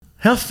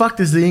How fucked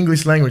is the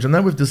English language? I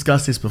know we've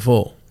discussed this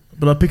before,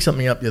 but I picked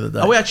something up the other day.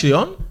 Are we actually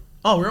on?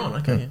 Oh, we're on.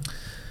 Okay. Yeah.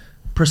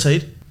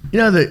 Proceed. You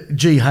know the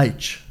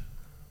GH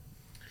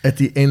at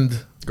the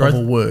end of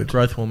a word.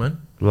 Growth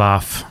hormone.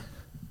 Laugh.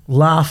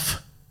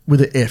 Laugh with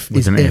an F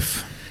With is an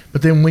F. F.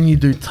 But then when you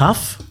do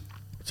tough,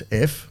 it's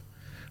F.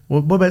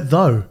 What about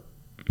though?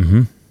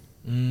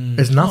 Mm-hmm.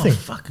 There's nothing. Oh,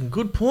 fucking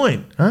good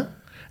point. Huh?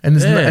 And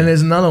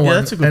there's another one. Yeah,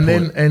 that's a good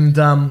point.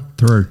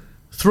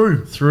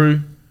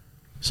 Through.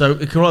 So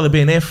it can either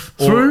be an F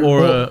Through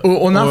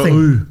or nothing. Or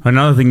ooh.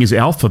 Another thing is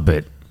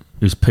alphabet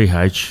is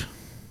PH.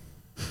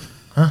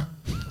 Huh?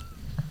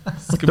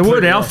 The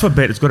word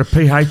alphabet, it's got a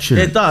PH in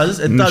it. It does.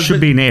 It does. It should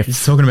be an F.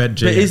 He's talking about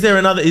G. But is there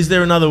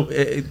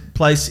another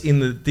place in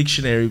the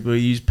dictionary where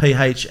you use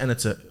PH and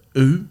it's a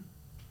oo?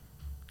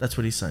 That's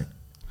what he's saying.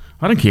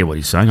 I don't care what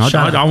he's saying.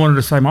 I wanted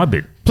to say my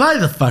bit. Play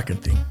the fucking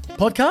thing.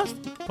 Podcast?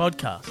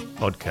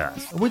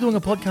 Podcast. Are we doing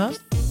a podcast?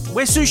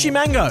 We're Sushi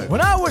Mango.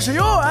 When I was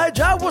your age,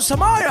 I was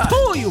Samaya.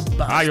 Oh, you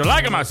bastard. You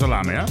like my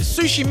salami, huh?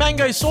 Sushi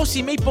Mango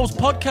Saucy Meatballs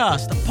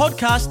Podcast. A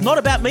podcast not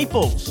about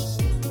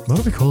meatballs. What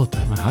do we call it, though?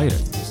 I hate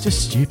it. It's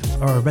just stupid.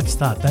 All right, about to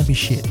start. Don't be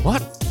shit.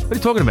 What? What are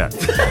you talking about?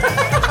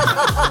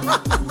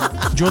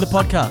 Enjoy the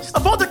podcast.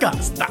 A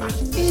podcast.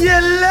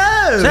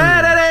 Yellow.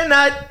 Saturday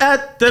night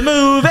at the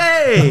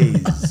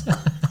movies.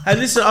 Hey,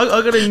 listen,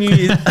 I got a New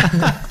Year's.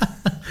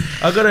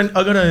 I got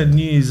a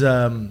New Year's.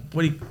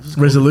 What do you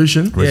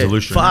resolution? Yeah,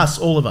 for us,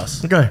 all of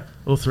us. Okay.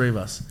 All three of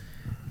us.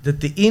 That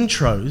the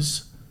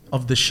intros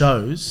of the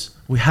shows,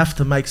 we have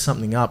to make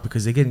something up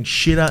because they're getting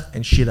shitter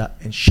and shitter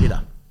and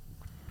shitter.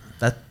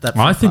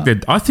 I think they're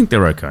okay. I think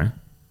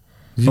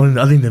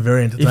they're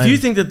very entertaining. If you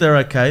think that they're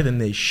okay, then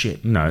they're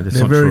shit. No, that's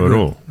they're not very true good. at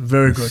all.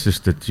 Very good. It's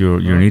just that you're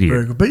an idiot.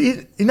 Very good. But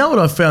you know what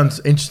I found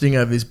interesting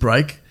over this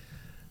break?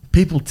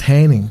 People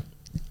tanning.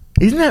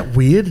 Isn't that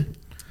weird?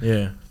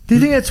 Yeah. Do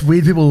you think that's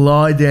weird? People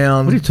lie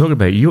down. What are you talking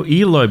about? Your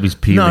earlobe is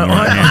peeling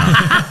right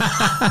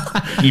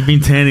now. You've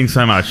been tanning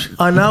so much.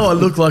 I know I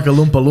look like a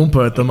Loompa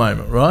Loompa at the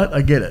moment, right?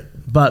 I get it.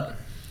 But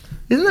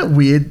isn't it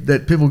weird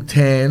that people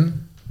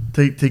tan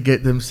to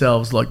get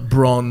themselves like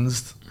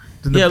bronzed?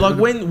 Yeah, like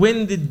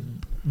when did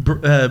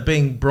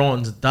being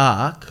bronzed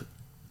dark,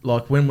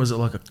 like when was it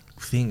like a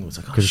thing? It was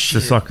like, oh, Because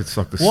it's like the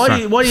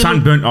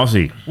sunburnt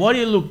Aussie. Why do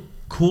you look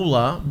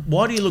cooler?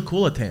 Why do you look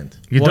cooler tanned?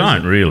 You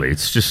don't really.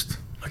 It's just...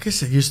 I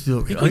guess it used to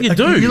look... You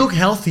do. You look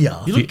healthier.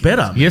 You look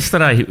better.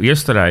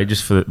 Yesterday,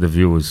 just for the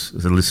viewers,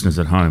 the listeners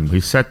at home,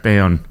 we sat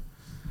down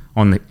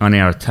on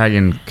our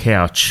Italian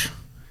couch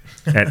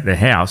at the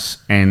house,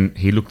 and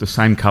he looked the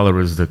same colour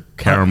as the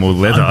caramel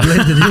leather.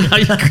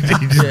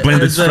 He just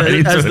blended straight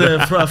into as it.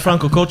 the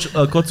Franco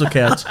Cozzo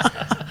couch.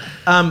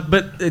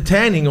 But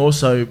tanning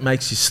also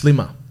makes you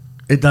slimmer.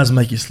 It does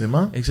make you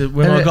slimmer. Except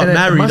when I got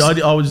married,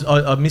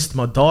 I missed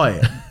my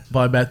diet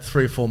by about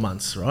 3 or 4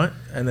 months, right?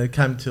 And it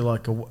came to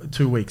like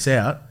 2 weeks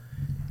out,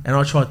 and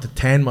I tried to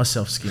tan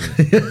myself skinny.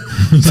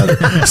 So did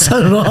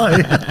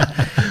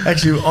I.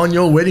 Actually, on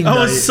your wedding day,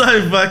 I was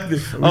so fucked.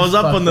 I was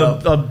up on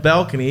the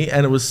balcony,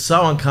 and it was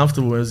so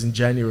uncomfortable when it was in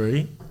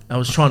January. I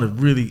was trying to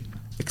really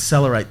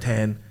accelerate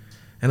tan,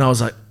 and I was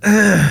like,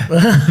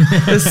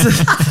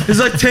 it's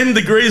like 10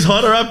 degrees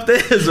hotter up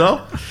there as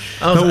well.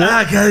 I was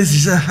like,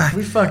 guys,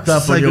 we fucked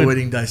up on your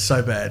wedding day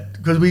so bad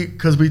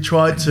because we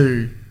tried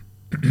to.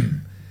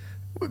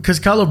 Because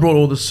Carla brought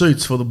all the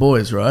suits for the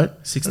boys, right?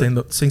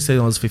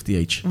 $16.50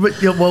 each.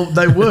 But, yeah, well,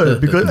 they were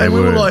because we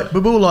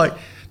were like,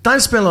 don't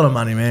spend a lot of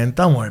money, man.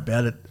 Don't worry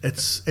about it.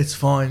 It's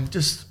fine.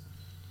 Just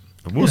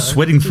we were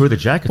sweating through the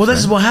jackets. Well, this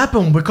is what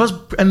happened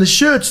and the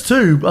shirts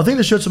too. I think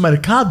the shirts were made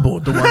of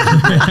cardboard. The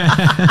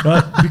ones,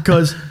 right?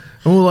 Because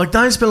we were like,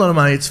 don't spend a lot of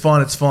money. It's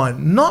fine. It's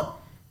fine. Not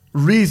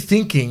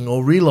rethinking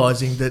or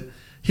realizing that.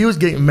 He was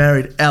getting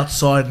married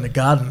outside in the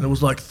garden. It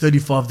was like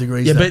 35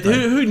 degrees. Yeah, but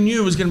who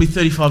knew it was going to be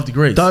 35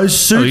 degrees? Those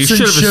suits and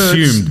shirts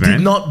assumed, did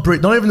not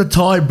breathe. Not even the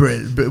tie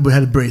breathe, but we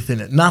had a breath in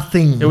it.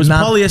 Nothing. It was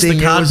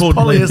polyester cardboard.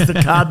 It was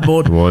polyester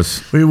cardboard. It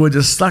was. We were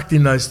just stuck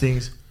in those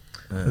things.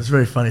 It was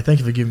very funny. Thank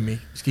you for giving me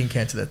skin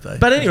cancer that day.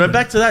 But anyway,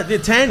 back to that. The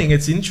tanning,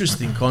 it's an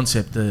interesting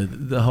concept,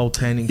 the whole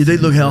tanning. You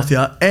did look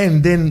healthier.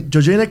 And then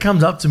Georgina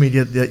comes up to me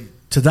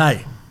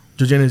today.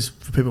 Georgina's,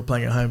 for people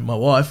playing at home, my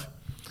wife,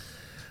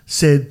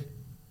 said...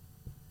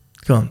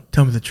 Go on,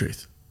 tell me the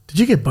truth. Did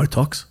you get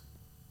Botox?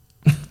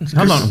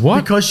 Hold on,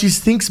 what? Because she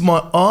thinks my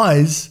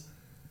eyes,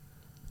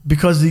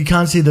 because you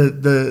can't see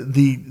the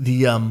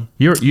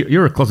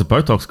You're a closet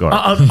Botox guy.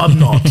 I'm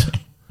not.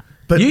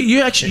 But you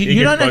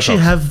don't actually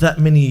have that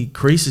many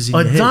creases in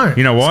your head. I don't.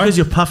 You know why? Because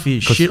you're puffy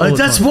as shit all the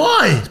that's time.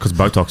 why. It's because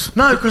Botox.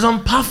 No, because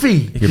I'm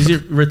puffy. Because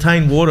you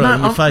retain water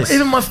in your face.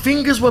 Even my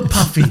fingers were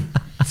puffy.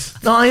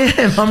 I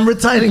am. I'm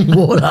retaining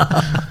water.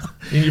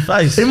 In your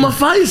face. In my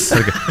face.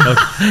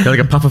 You're like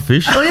a puffer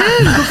fish. I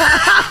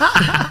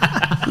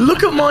am.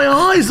 Look at my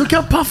eyes. Look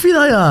how puffy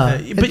they are.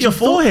 But your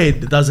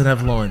forehead doesn't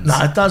have lines. No,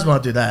 it does when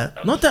I do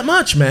that. Not that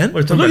much, man.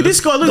 Look at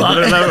this guy. Look. I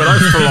don't know what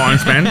those for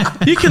lines, man.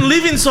 You can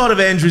live inside of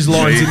Andrew's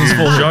lines in his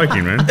forehead. You're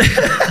joking, man.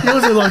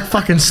 Yours are like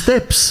fucking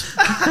steps.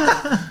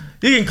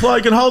 You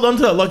can hold on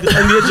to that like on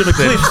the edge of a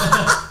cliff.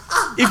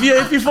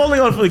 if you're falling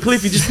off the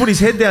cliff, you just put his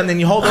head down, then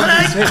you hold on to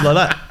his head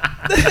like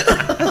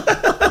that.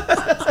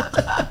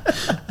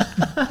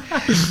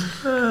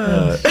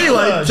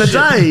 Anyway,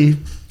 today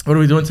What are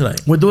we doing today?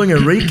 we're doing a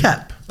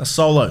recap. A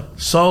solo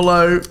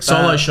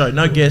show,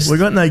 no guests. We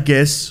got no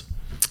guests,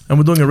 and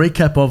we're doing a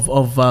recap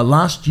of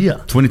last year.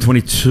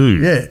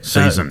 2022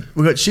 season.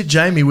 We've got Shit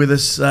Jamie with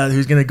us,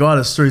 who's going to guide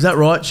us through. Is that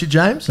right, Shit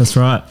James? That's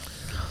right.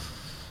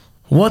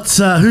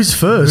 Who's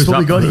first? Who's What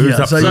we up- got who's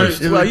here? up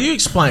first? Well, you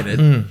explain it.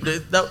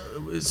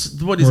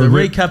 What is a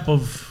recap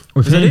of?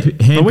 We've Is that it?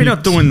 But we're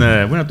not doing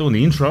the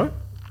intro.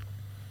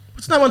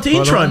 It's no one to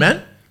intro,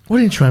 man.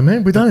 What intro,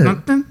 man? We done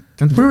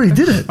it. We already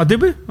did it. Oh,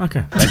 did we?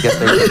 Okay.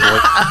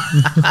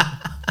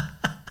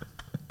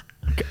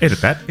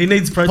 Edit that. He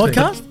needs protein.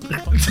 Podcast?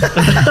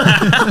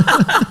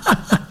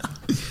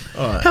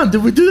 How,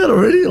 did we do that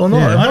already or not?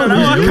 Yeah, I don't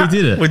know. we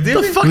did it. We did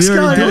What the it. fuck's We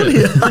going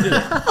already on did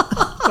here?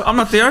 I'm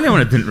not the only one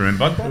that didn't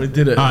remember. We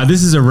did it.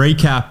 This is a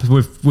recap.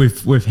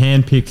 We've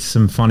handpicked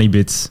some funny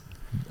bits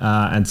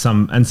and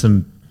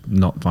some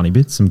not funny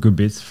bits, some good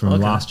bits from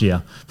last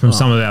year from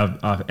some of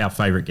our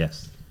favourite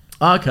guests.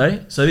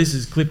 Okay, so this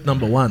is clip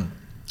number 1.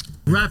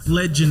 Rap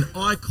legend,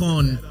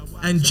 icon,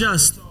 and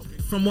just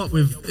from what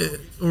we've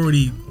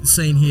already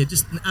seen here,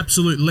 just an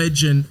absolute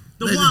legend.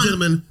 Ladies and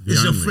gentlemen,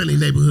 it's your friendly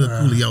neighborhood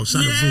Coolio.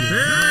 Shaka Zulu.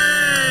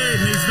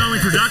 Hey, needs no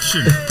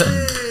introduction.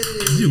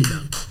 You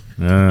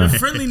know. The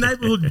friendly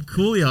neighborhood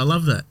Coolio, I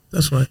love that.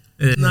 That's right.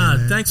 Nah,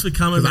 thanks for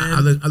coming,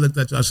 'Cause man. I looked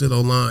at y'all shit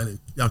online, and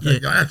y'all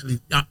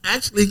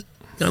actually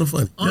kind of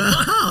funny.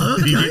 Oh,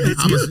 okay. Do you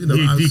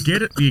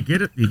get it? Do you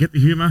get it? Do you get the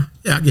humour?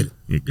 Yeah, I get it.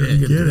 Yeah, Yeah, I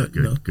get it.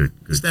 You know. Good.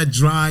 It's that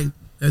dry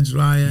ass,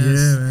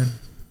 man.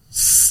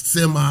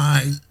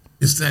 semi.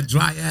 It's that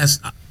dry ass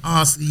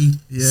Aussie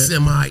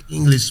semi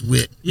English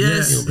wit.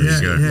 Yes. You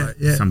know,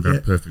 Yeah. Summed it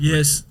up perfectly.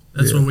 Yes,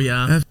 that's what we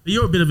are. But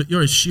you're a bit of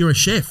you're a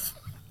chef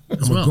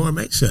as I'm well. a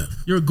gourmet chef.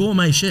 You're a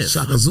gourmet chef.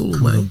 Shaka Zulu,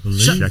 man.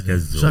 Shaka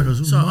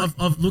Zulu. So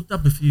I've looked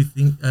up a few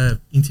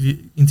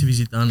interviews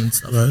you've done and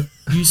stuff. Right.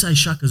 You say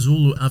Shaka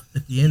Zulu up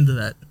at the end of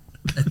that.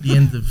 At the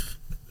end of,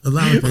 A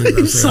lot of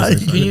things I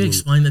say. can you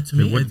explain that to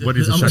me? What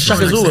is a I'm Shaka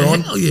Shaka Zulu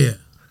on? Hell yeah.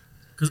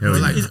 Hell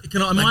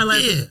yeah. Am I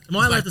allowed? Am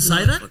I allowed to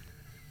say that?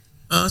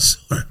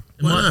 Sure. Am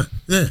Why I- not?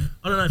 Yeah.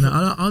 I don't know. If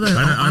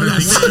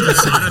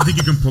I don't think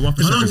you can pull off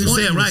a As long Shaka as you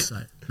Zulu. say it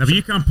right. No, but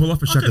you can't pull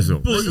off a Shaka Zulu.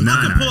 I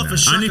can pull off a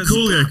Shaka Only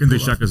Zulu. Coolio can do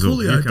Shaka Zulu.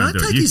 Coolio, You can't don't do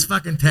it. take You- his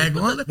fucking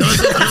tagline. You're the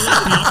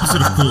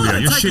opposite of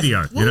Coolio. You're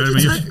shitty-o. You know what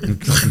I mean?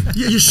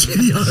 Yeah, you're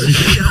shitty.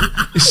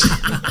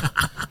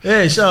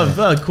 Yeah,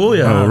 so cool,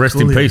 yeah. Oh, rest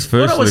in peace.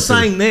 What First, I was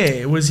saying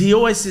there was he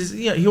always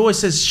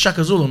says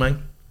Shaka Zulu,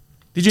 man.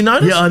 Did you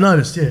notice? Yeah, I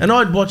noticed. Yeah. And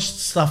I'd watched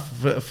stuff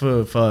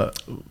for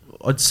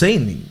I'd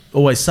seen him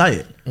always say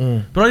it,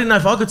 but I didn't know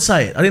if I could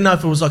say it. I didn't know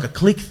if it was like a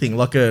click thing,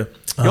 like a.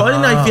 I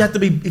didn't know if you had to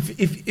be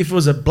if it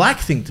was a black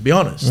thing. To be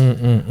honest, I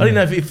didn't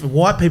know if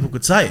white people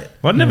could say it.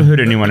 Well, I'd never heard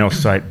anyone else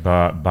say it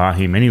bar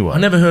him anyway. I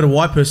never heard a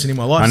white person in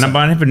my life. I say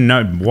never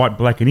know white,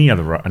 black, any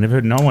other. I never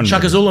heard no one.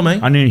 Shaka Zulu,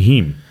 man. I knew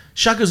him.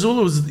 Shaka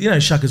Zulu was, you know,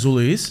 who Shaka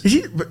Zulu is Is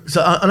he?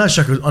 So I know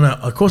Shaka. I know,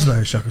 of course, I know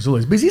who Shaka Zulu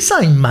is. But is he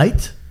saying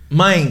mate?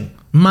 main,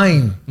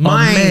 Main. Oh,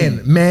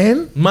 Main.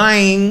 man.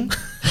 main.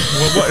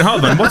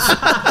 Hold on.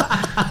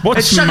 What's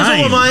It's Shaka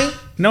Maine? Zulu, main.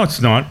 No,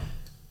 it's not.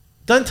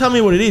 Don't tell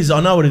me what it is. I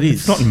know what it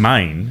is. It's not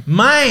Maine.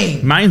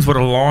 main. Maine's what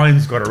a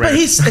line's got around. But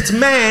it's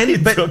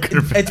man, but talking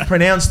about? it's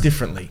pronounced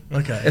differently.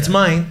 Okay. It's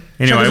main.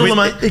 Anyway, Shaka Zulu, we-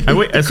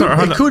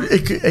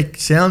 mate. It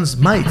sounds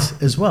mate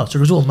as well.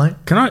 Shaka Zulu, mate.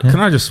 Can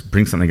I just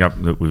bring something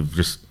up that we've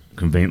just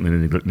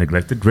conveniently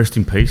neglected? Rest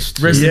in peace.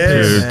 Rest in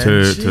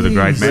peace. to the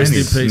great man. Rest in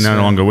He's peace, no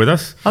man. longer with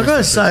us. I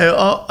gotta say,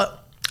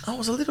 I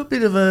was a little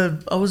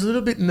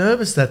bit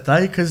nervous that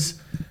day because,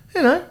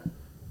 you know,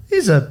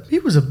 he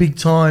was a big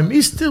time.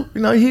 He's still, you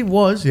know, he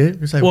was, yeah,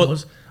 you say Well-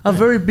 was a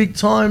very big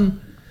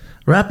time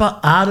rapper,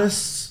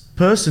 artist,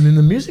 person in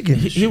the music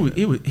industry.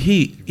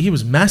 He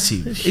was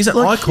massive. He's an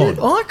Like, icon.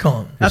 yeah,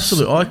 icon.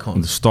 Absolute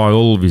icon. The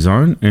style of his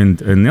own. And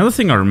the other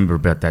thing I remember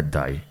about that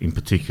day in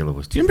particular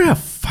was, do you remember how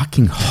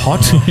fucking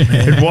hot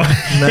it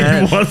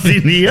was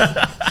in here?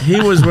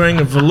 He was wearing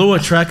a velour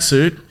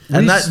tracksuit,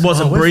 and that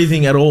wasn't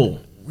breathing at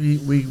all. We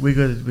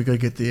got to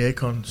get the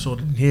aircon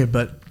sorted in here,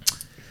 but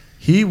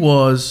he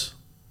was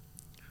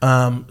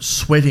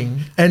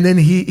sweating, and then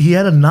he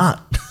had a nut.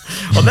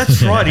 Oh,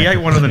 that's right. He ate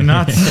one of the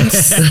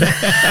nuts.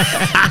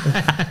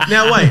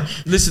 Now wait,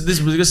 listen.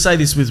 We're gonna say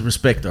this with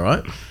respect, all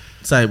right?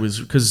 Say it was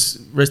because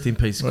rest in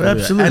peace, Well, Coolio.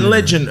 absolutely. and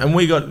legend. And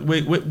we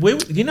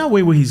you know,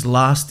 we were his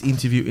last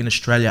interview in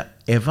Australia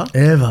ever.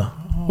 Ever.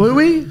 Were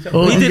we?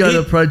 Or He he did- got he-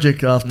 the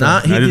project after?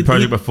 Nah, I did the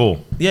project he- before.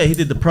 Yeah, he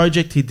did the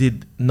project. He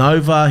did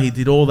Nova. He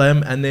did all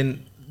them, and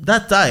then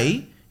that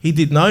day he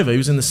did Nova. He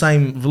was in the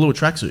same velour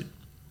tracksuit,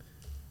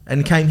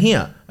 and came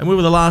here, and we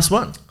were the last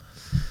one.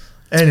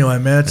 Anyway,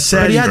 man, it's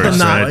sad. But he had the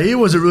nut. He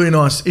was a really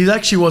nice. He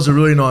actually was a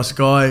really nice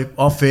guy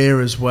off air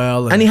as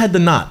well, And he had the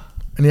nut.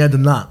 and he had the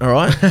nut. All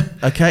right.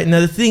 Okay. Now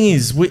the thing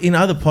is, in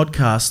other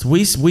podcasts,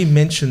 we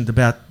mentioned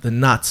about the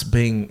nuts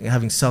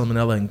having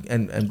salmonella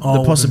and Oh,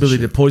 the possibility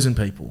to shit. poison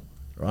people.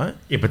 right?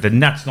 Yeah, but the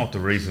nut's not the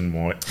reason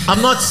why.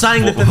 I'm not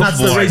saying that the nut's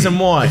the reason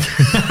why.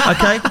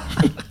 Okay?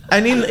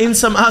 And in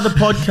some other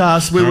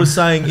podcasts, we were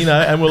saying, you know,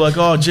 and we're like,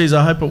 oh, geez,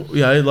 I hope,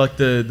 like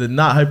the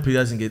nut, I hope he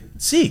doesn't get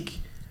sick.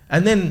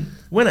 And then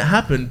when it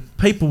happened,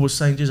 people were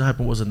saying, geez, I hope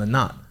it wasn't the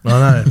nut. I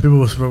know. People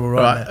were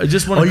right. I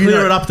just want to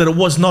clear it up that it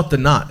was not the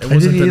nut. It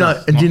wasn't the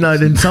nut. And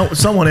then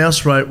someone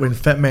else wrote, when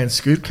Fat Man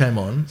Scoop came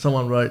on,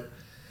 someone wrote,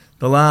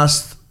 the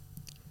last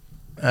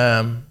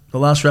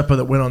rapper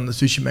that went on the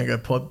Sushi Mango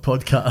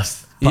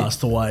podcast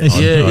passed away.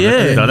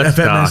 Yeah. No, that's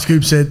Fat Man dark.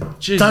 Scoop said,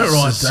 Jesus don't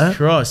write that.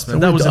 Christ, man. So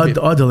That was a bit,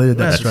 I deleted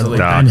that that's straight away.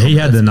 dark. And he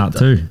had the nut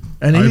too.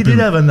 And he did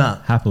have a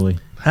nut, Happily.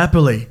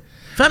 happily.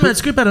 Fat Man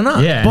Scoop had a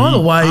nut. Yeah. By the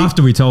way,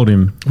 after we told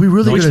him, We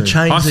really got to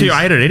change I see. these.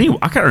 I ate it anyway.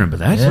 I can't remember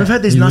that. We've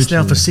had these He nuts now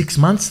literally- for 6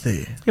 months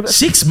there.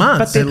 6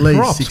 months. At least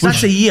props. 6 That's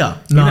months. a year.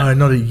 No,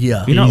 not a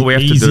year. You know what we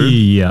have to easy, do?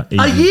 Yeah, easy,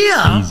 A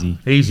year? Easy.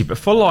 Easy, but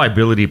for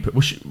liability,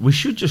 we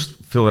should just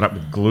fill it up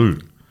with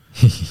glue,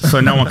 so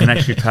no one can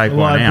actually take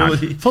one out.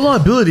 Liability. For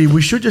liability,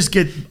 we should just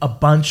get a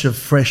bunch of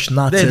fresh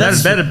nuts. Yeah, out.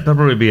 That'd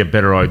probably be a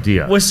better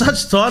idea. We're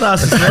such tight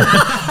asses, man.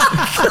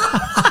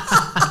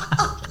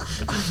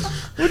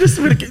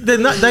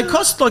 They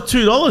cost like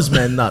 $2,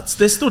 man. Nuts.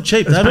 They're still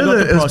cheap. They It's haven't got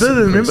the better, price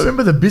increase.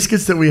 remember the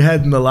biscuits that we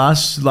had in the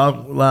last Yeah,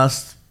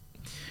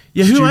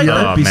 who ate studio?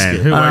 that Oh,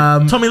 biscuit?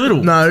 man, who Tommy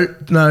Little.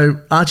 No,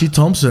 Archie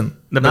Thompson.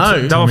 No, No.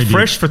 but they were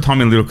fresh for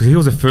Tommy Little because he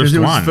was the Because first it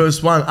was one. the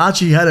first one.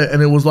 Archie had it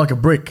and it was like a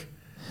brick.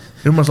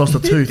 He almost lost a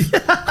tooth.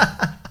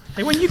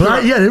 Hey, when you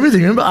But he had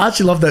everything. Remember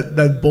Archie loved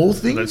that ball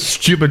thing? that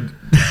stupid.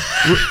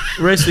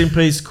 Rest in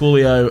peace,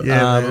 Coolio.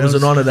 Yeah, man, it was that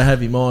an was- honour to have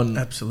him on.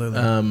 Absolutely.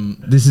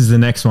 This is the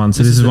next one.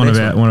 So this, is is the one of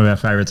next our one of our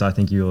favorites. I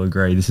think you'll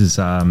agree. This is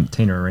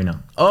Tina Arena.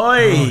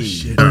 Oi!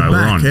 Shit. All right, we're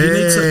on. Do you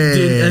need some,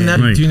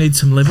 Hey. do you need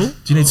some level? Do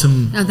you need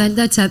some? No,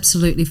 that's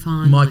absolutely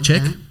fine. Mic like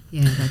check? that.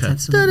 Yeah, that's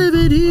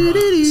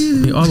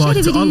absolutely I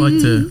like to.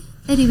 fine.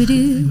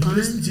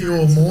 Listen to you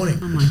all morning.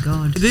 Oh my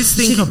god! This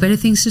She thing. got better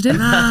things to do.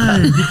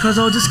 No, because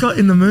I just got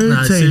in the mood, No,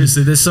 team.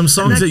 seriously. There's some And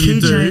songs that that you key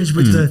do. change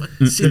with the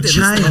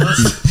chains.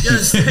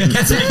 Yes, Look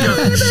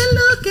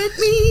at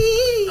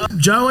me.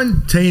 Joe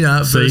and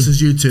Tina versus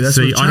you two. That's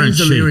See, what I don't changed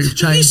the cheat. lyrics.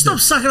 Can you Changed stop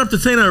it. sucking up to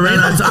Tina Arena?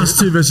 No, it's us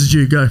two versus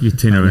you. Go. You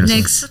Tina Arena.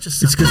 Next.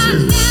 It's because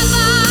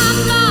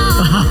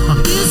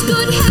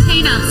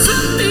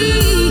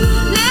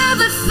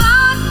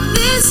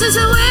This is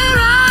where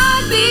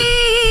I'd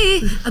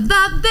be.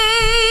 About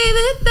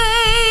baby, baby.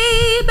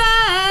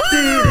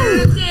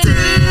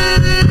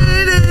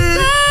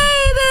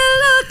 Baby,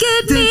 look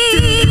at me.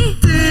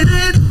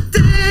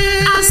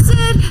 I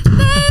said,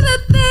 baby,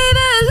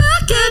 baby,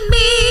 look at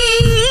me.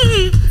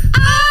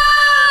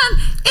 I'm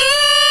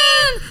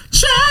in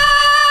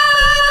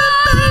charge.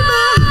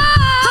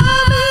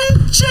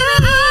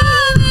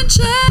 I'm in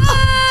charge.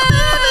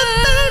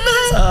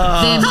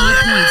 They're my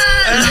points.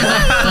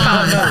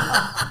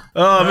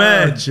 Oh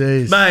man,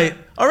 jeez. mate!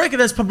 I reckon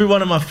that's probably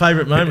one of my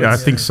favourite moments. Yeah, I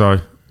think so.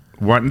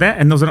 What that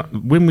and there was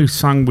when we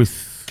sung with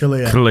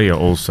Kalia.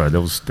 also. That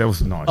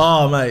was nice.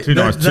 Oh mate, Two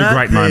nice, two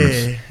great moments.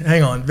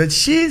 Hang on, but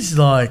she's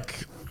like,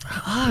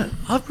 I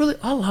love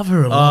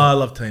her a Oh, lot. I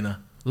love Tina.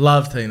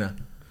 Love Tina.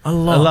 I I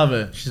love. love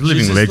her. She's a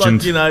living just legend.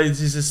 Like, you know,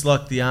 she's just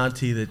like the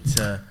auntie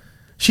that.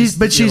 She's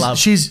you love.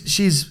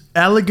 she's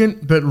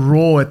elegant but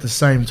raw at the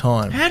same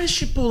time. How does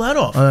she pull that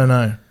off? I don't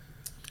know.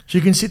 She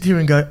can sit here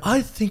and go,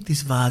 I think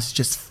this vase is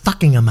just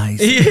fucking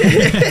amazing.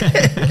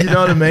 You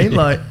know what I mean?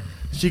 Like,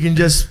 she can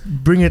just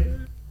bring it,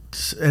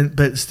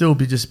 but still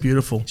be just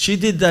beautiful. She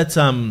did that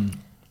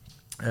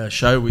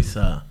show with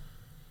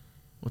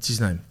what's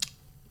his name?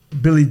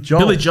 Billy Joel.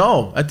 Billy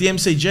Joel at the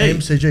MCG.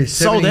 MCG.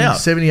 Sold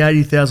out.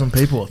 80,000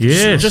 people.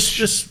 Yes.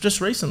 Just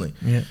recently.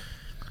 Yeah.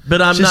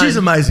 But So no, she's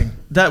amazing.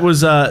 that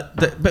was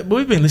but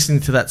we've been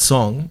listening to that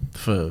song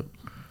for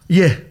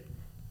Yeah.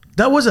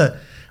 That was a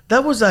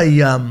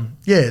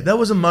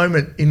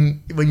moment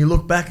in when you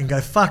look back and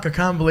go, fuck, I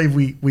can't believe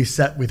we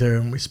sat with her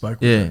and we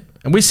spoke with her.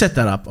 and we set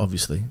that up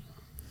obviously.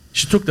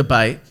 She took the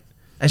bait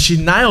and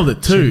she nailed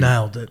it too. She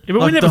nailed it. Yeah, but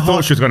Like we never the whole-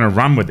 thought she was going to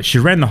run with it. She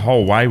ran the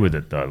whole way with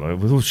it, though. Like,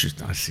 with all she,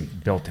 I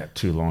think, belt out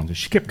 2 lines.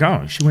 She kept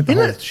going. She went.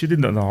 She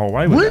did the whole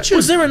way with Weren't it. you?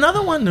 Was there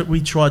another one that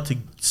we tried to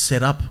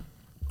set up?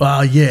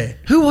 Yeah.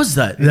 Who was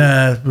that?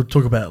 We'll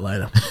talk about it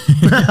later.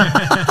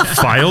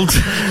 Failed.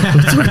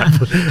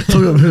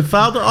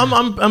 Father,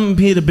 I'm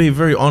here to be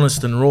very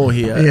honest and raw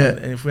here. Yeah.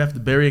 And if we have to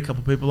bury a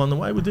couple of people on the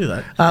way, we'll do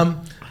that.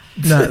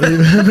 No,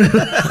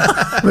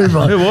 leave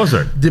on. Who was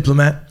it?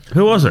 Diplomat.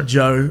 Who was it?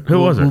 Joe. Who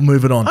was it? We'll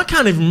move it on. I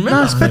can't even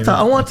remember. No, Spectre,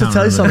 I want to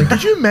tell you something.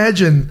 Could you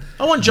imagine?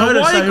 I want Joe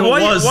to say who it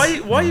was.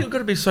 Why you got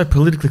to be so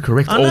politically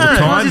correct I all the know. Because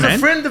time, he's man? a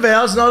friend of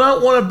ours and I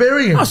don't want to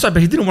bury him. Oh, so,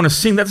 but he didn't want to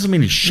sing. That doesn't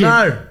mean he's shit.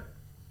 No.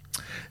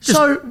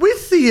 So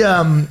with the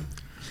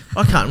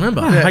I can't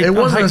remember. yeah, Hey, it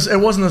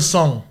wasn't a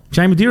song.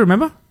 Jamie, do you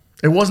remember?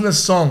 It wasn't a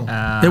song.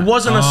 There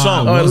wasn't a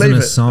song. All right, wasn't leave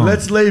a it. song.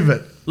 Let's leave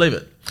it. Leave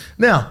it.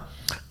 Now,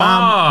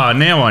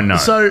 Now I know.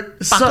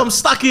 Fuck, I'm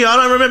stuck here. I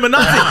don't remember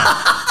nothing.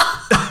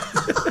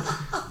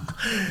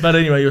 But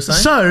anyway, you were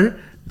saying?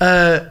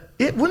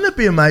 wouldn't it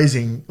be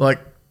amazing, like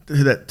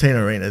that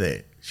Tina Arena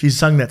there? She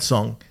sung that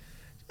song.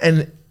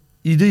 and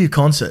you do your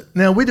concert.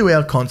 Now we do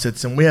our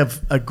concerts, and we have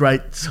a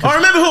great. I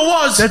remember who it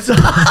was. That's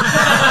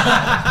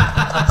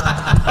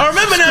I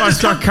remember now.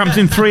 This guy comes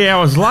in 3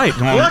 hours late.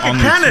 Like a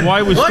cannon.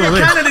 Why was like a still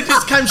there? cannon, it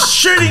just came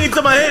shooting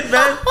into my head,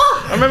 man.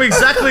 I remember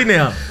exactly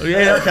now.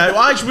 Yeah, okay.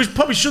 Well, we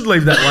probably should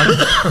leave that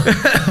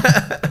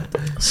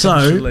one. so.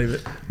 Should leave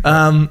it.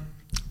 I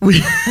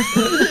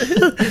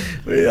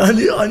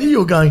knew you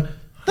were going.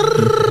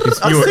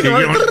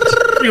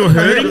 You were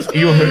hurting.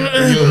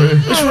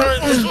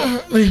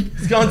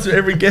 It's going through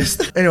every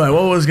guest. Anyway,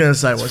 what I was going to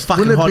say was,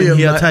 Fucking hot in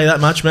here, I'll tell you that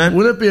much, man.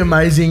 Wouldn't it be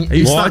amazing? Are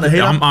you starting to heat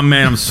up?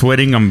 I'm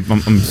sweating. I'm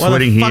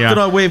sweating fuck here. did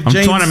I wear I'm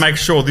jeans? trying to make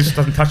sure this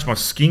doesn't touch my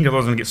skin,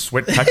 otherwise I'm going to get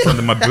sweat patches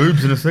under my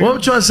boobs in a second. What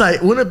I'm trying to say,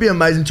 wouldn't it be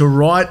amazing to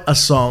write a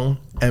song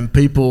and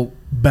people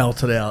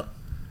belt it out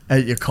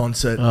at your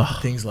concert,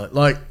 things like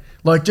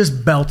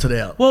just belt it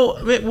out.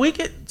 Well, we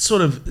get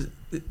sort of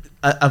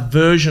a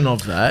version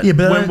of that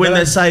but when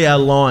they say our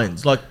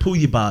lines, like "pull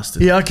you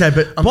bastard." Yeah, okay,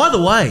 but By the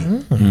way,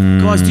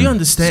 guys, do you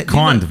understand? It's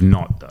kind of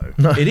not, though.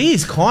 no, It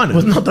is kind of.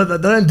 well, not that they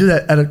don't do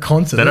that at a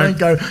concert. They don't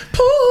go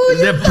pull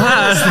your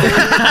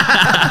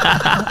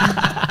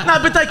No,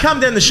 but they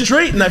come down the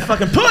street and they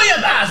fucking pull your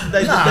bastard.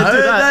 They do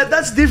that.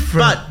 That's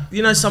different. But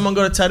you know, someone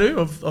got a tattoo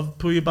of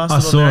pull your bastard.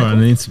 I saw on it their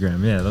on ankle?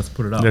 Instagram. Yeah, let's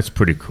put it up. That's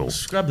pretty cool.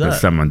 Scrub that.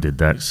 Someone did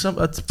that.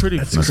 That's pretty.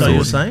 That's so crazy.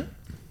 you're saying?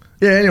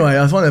 Yeah, anyway,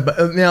 I find it.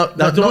 But now,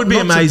 That would be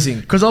amazing.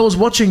 Because I was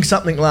watching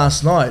something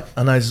last night.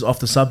 I know it's off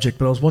the subject,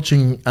 but I was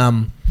watching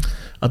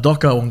a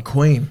doco on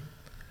Queen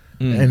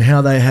and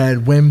how they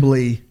had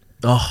Wembley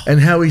and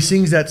how he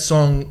sings that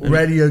song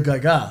Radio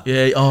Gaga.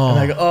 Yeah. And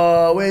they go,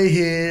 oh, we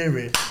hear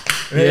it.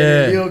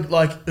 Yeah. You're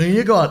like, and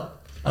you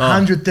got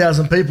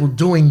 100,000 people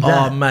doing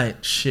that. Oh, mate,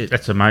 shit.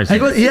 That's amazing.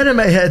 He had him.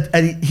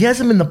 He has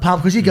them in the pub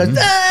because he goes,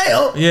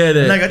 Dale. Yeah,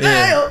 and they go, yeah,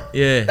 Dale.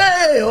 yeah.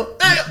 Dale.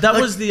 Dale. That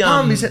was the,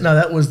 He said, no,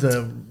 that was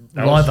the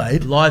Live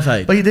Aid. Live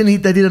Aid. But they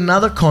did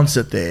another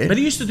concert there. But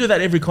he used to do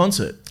that every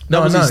concert. That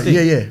No, was his thing.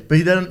 yeah. But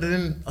they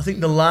didn't. I think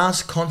the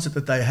last concert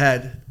that they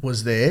had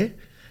was there,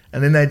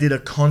 and then they did a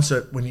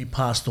concert when he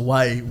passed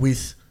away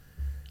with,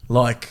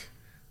 like,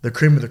 the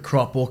cream of the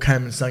crop all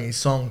came and sang his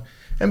song.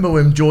 Remember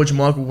when George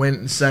Michael went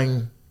and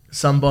sang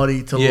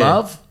 "Somebody to Yeah,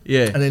 Love"?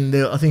 yeah. And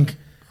then I think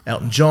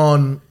Elton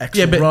John, Yeah,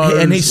 Axl but Rose,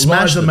 and he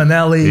smashed Liza them.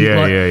 Minnelli.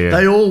 Yeah, yeah.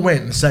 They all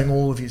went and sang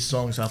all of his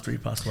songs after he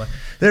passed away.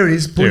 There it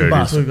is. Pull There your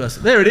it is.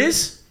 bastard. There it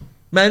is.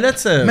 Man,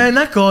 that's a... Man,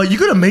 that guy, you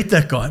got to meet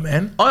that guy,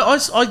 man. I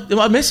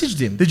messaged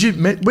him. Did you?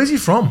 Where's he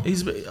from? I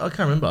can't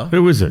remember.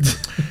 Who is it?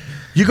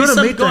 You got He's to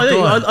some meet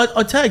that guy.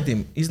 I tagged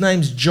him. His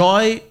name's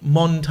Jai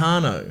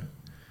Montano.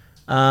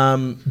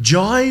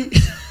 Jai.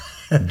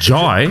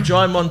 Jai?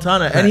 Jai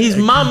Montano. And his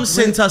mum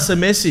sent us a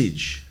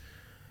message.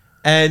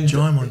 And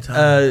Jai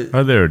Montano.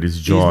 Oh, there it is,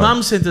 Jai. his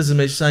mum sent us a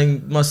message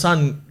saying, my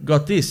son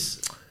got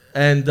this.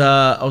 And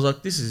I was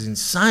like, this is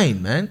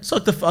insane, man. It's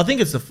like I think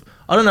it's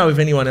I don't know if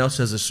anyone else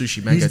has a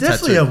sushi manga He's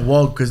definitely tattoo. a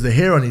wog because the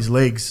hair on his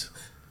legs.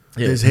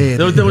 Yeah. There's hair.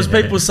 There was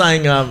people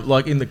saying,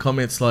 like in the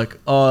comments, like,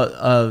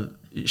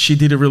 she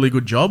did a really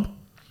good job.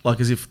 Like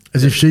as if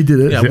she did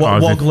it. Yeah,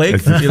 wog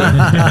leg. You know?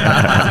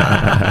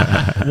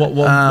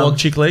 Wog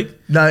chick leg.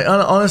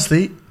 No,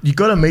 honestly, you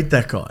got to meet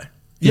that guy.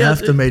 You Yeah,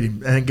 have to meet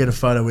him and get a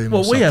photo with him.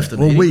 Well, or we have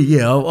something. to meet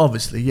him.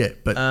 Obviously, yeah.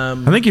 But I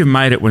think you've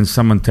made it when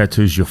someone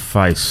tattoos your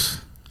face.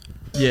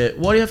 Yeah.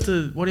 Why do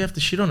you have to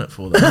shit on it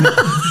for though?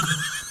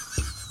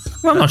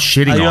 Well, I'm not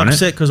shitting Are you on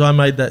upset it. because I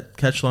made that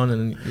catch line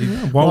and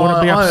Why would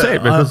I be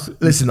upset? Because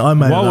listen, I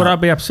made. why it would I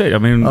up. be upset? I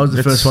mean, I was the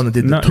it's- first one that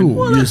did the no, tool.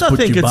 Well, You that's, just I put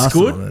think your it's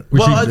bastard good. on it.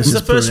 Well, This it's the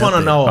is put first it one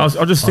out I know I of.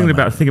 was just thinking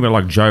about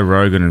like Joe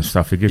Rogan and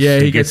stuff. He gets, Yeah,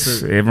 he he gets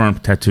gets everyone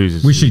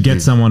tattoos. We should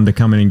get someone to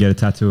come in and get a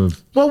tattoo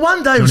of. Well,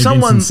 one day Johnny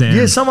someone, Vincent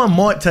Sam. someone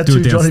might tattoo Do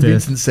it Johnny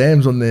downstairs. Vincent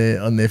Sam's on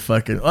their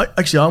fucking. I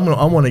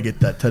want to get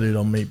that tattooed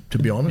on me. To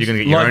be honest, You're gonna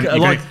get your Like- own, you're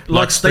like- gonna,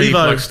 like Steve,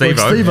 Steve-O. like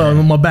Steve-O. Steve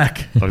on my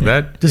back. like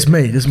that. Just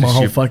me. Just my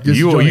whole You- fuck. Just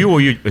you Johnny. or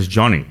you as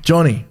Johnny.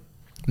 Johnny.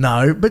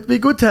 No, but it'd be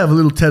good to have a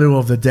little tattoo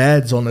of the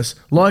dads on us,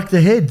 like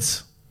the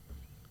heads.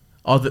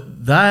 Oh,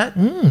 that?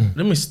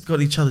 Then we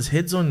got each other's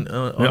heads on. I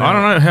don't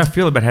know how I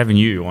feel about having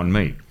you on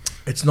me.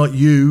 It's not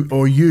you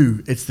or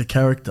you; it's the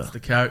character. The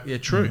character. Yeah,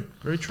 true.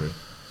 Very true.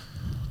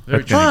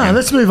 But then Ah, again-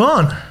 let's move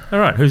on. all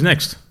right, who's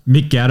next?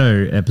 Mick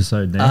Gatto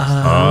episode next.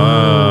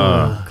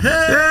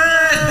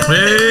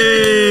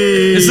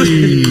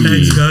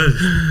 Thanks, guys.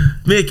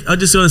 Mick, I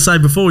just want to say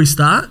before we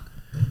start,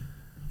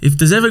 if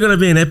there's ever going to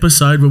be an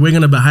episode where we're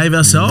going to behave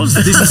ourselves,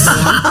 this is the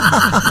one.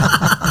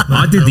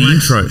 I did the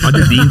intro.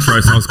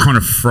 So I was kind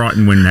of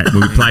frightened when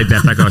we played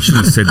that back. I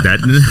shouldn't have said that.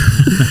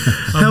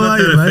 How are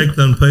you, mate? effect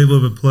on people,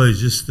 but please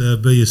just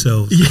be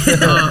yourselves.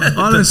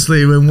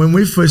 Honestly, when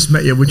we first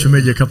met you, which we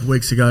met you a couple of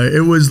weeks ago,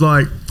 it was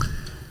like,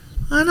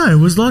 I don't know, it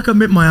was like I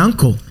met my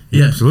uncle.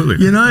 Yeah,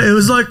 absolutely. You know, it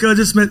was like I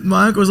just met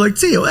my uncle. It was like,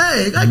 Tio,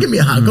 hey, go give me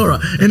a hug, all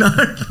right. You know,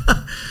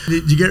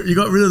 you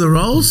got rid of the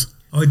rolls?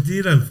 I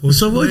did, unfortunately.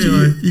 So what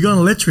you got an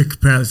electric?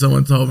 Apparently,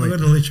 someone told I me. got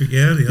an electric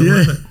Audi. I Yeah.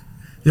 love it.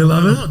 You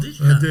love it? Oh, did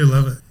you? I do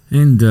love it.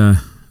 And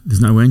There's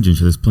no engine,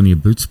 so there's plenty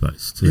of boot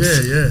space. Too.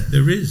 Yeah.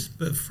 There is,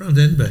 but front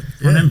and back.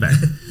 Front and back.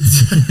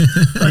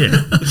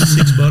 Yeah. With the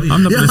 6 bodies.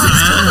 I'm not going to say.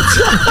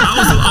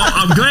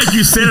 I'm glad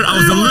you said it. I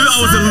was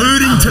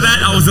alluding to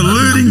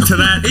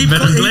that.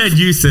 But I'm glad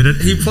you said it.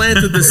 He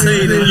planted the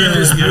seed and you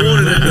just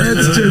watered it.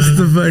 That's just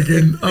the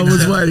fucking. I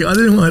was waiting. I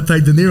didn't want to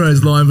take De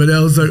Niro's line, but I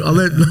was like, I'll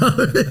let.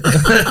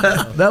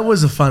 That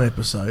was a fun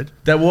episode.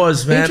 That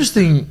was, man.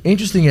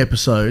 Interesting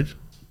episode.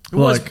 It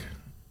was.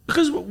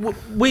 Because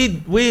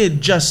we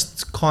had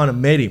just kind of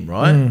met him,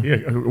 right? Yeah,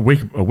 a week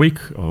or a week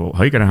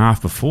and a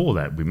half before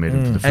that, we met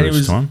him for the And it first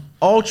was time.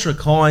 ultra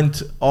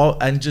kind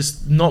and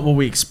just not what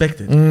we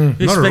expected.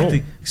 Not at all.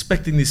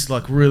 Expecting this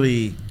like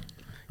really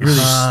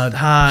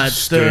hard,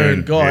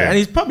 stern guy. yeah. And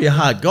he's probably a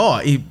hard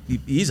guy. He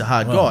is a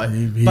hard guy.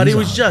 But he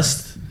was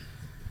just,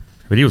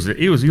 But he was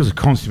a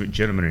consummate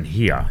gentleman in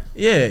here,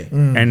 yeah.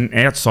 and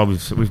outside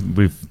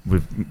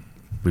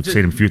we've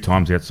seen him a few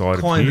times outside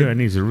of here, and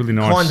he's a really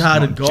nice,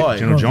 kind-hearted guy.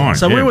 gentle giant.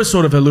 So we yeah. were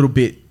sort of a little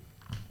bit,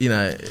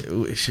 well,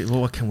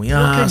 what can we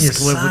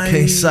ask? What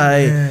can you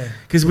say?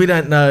 Because we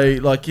don't know,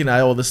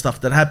 all the stuff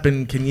that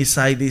happened. Can you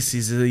say this?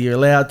 You're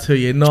allowed to?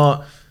 You're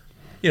not?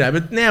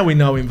 But now we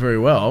know him very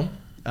well.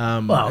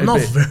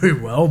 Not very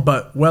well,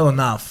 but well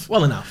enough.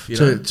 Well enough.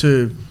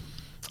 To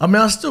I mean,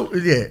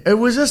 it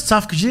was just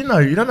tough because you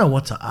don't know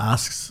what to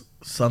ask.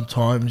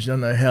 Sometimes you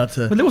don't know how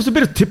to. But there was a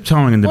bit of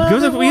tiptoeing in the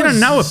because there you don't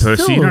know a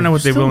person, you don't know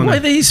what they're willing to.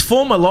 His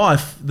former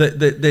life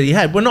that he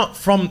had. We're not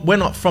from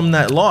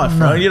that life,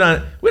 No.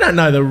 right? We don't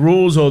know the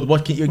rules or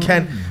what you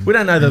can. We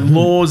don't know the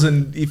laws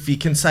and if you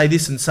can say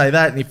this and say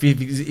that, and if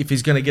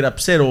he's going to get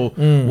upset or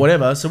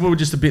whatever. So we were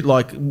just a bit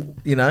like,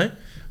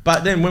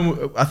 But then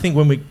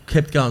when we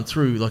kept going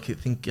through,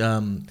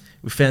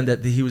 we found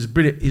that he was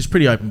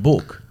pretty open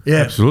book.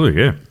 Yeah,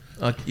 Absolutely, yeah.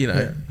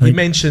 He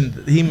mentioned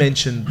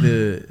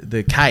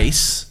the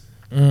case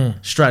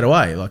straight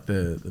away, like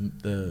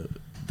the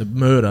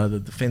murder,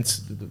 the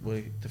defense, where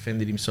he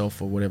defended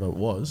himself or whatever it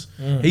was.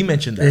 He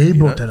mentioned that. Yeah, he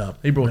brought that up.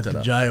 He brought At that the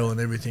up. jail and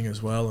everything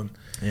as well, and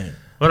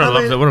What I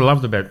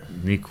loved about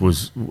Mick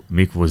was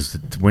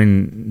that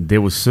when there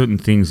was certain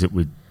things that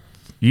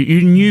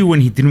you knew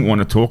when he didn't want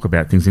to talk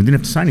about things, he didn't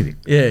have to say anything.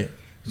 Yeah.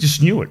 You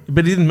just knew it.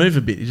 But he didn't move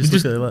a bit. He just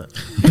looked at it like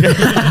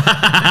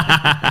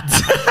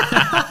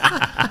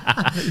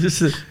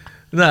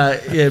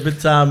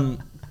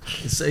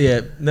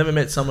never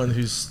met someone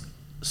who's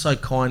so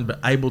kind but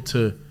able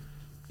to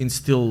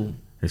instill.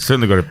 He's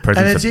certainly got a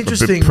presence. And it's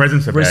interesting.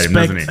 Presence about him,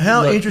 doesn't he?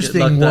 How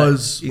interesting like that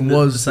was in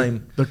the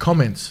same the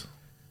comments?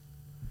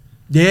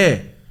 Yeah.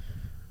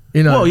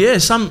 Well, yeah.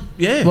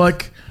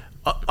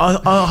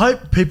 I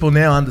hope people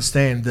now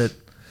understand that,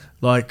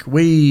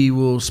 we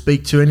will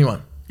speak to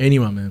anyone.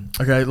 Anyone, man.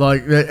 Okay,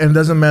 and it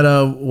doesn't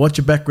matter what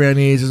your background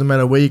is, doesn't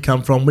matter where you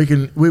come from.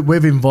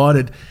 We've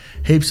invited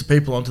heaps of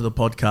people onto the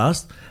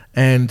podcast,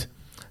 and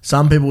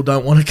some people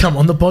don't want to come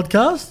on the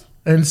podcast,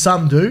 and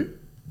some do,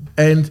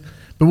 but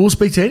we'll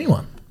speak to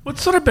anyone. Well,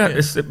 it's not about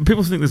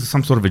people think there's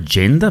some sort of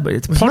agenda, but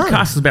it's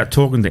podcast is about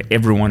talking to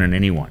everyone and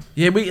anyone.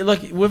 Yeah,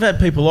 we've had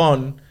people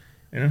on.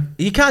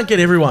 You can't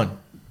get everyone.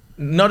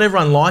 Not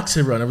everyone likes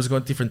everyone. Everyone's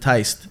got different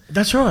taste.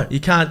 That's right. You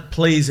can't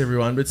please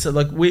everyone, but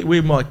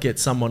we might get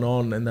someone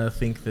on and they'll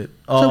think that.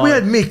 So we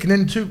had Mick, and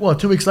then 2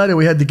 weeks later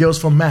we had the girls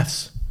from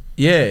Maths.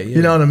 Yeah.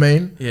 You know what I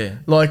mean? Yeah.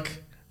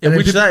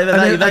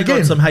 They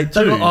got some hate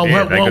too.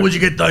 Why would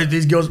you get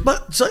these girls?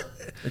 But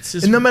It's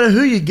just, and no matter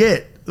who you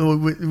get,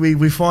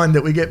 we find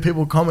that we get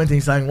people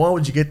commenting saying, "Why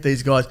would you get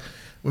these guys?"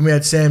 When we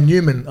had Sam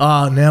Newman,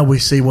 now we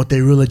see what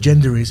their real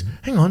agenda is.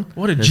 Hang on,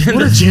 what agenda?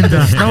 What agenda?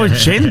 There's no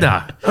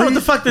agenda. What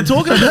the fuck they're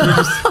talking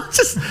about?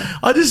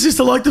 I just used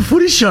to like the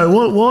footy show.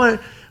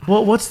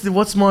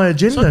 What's my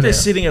agenda? It's like now? they're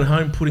sitting at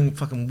home putting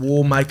fucking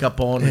war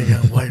makeup on.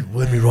 Yeah, wait,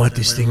 let me write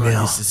this thing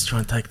now. Let's try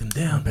and take them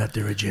down. About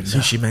their agenda.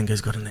 Sushi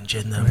Mango's got an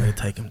agenda. I'm going to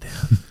take them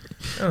down.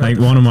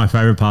 One of my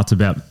favourite parts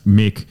about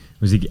Mick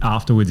was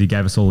afterwards he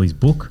gave us all his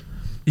book.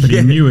 But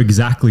he knew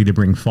exactly to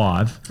bring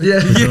 5.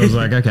 Yeah. So I was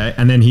like, okay.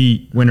 And then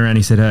he went around,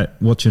 he said,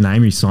 what's your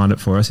name? He signed it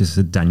for us. He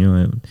said,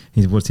 Daniel.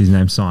 He said, what's his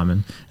name?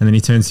 Simon. And then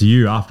he turns to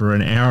you after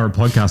an hour of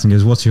podcast and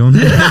goes, what's your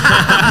name?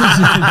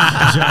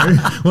 Joe,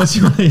 what's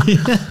your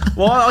name?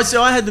 Well,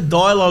 I had the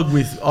dialogue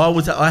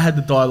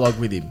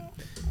with him.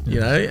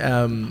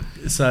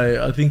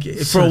 So I think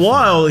for a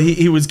while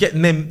he was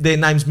getting their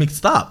names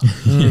mixed up.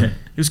 Yeah.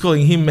 He was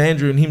calling him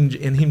Andrew and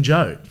him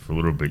Joe. For a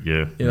little bit,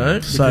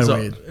 yeah. So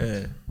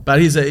weird. But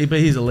he's a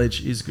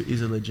legend.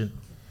 He's a legend.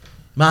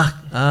 Mark.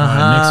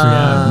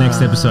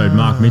 Next episode,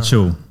 Mark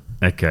Mitchell.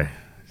 Okay.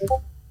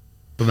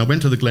 When I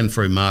went to the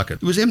Glenfrew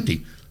market, it was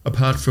empty.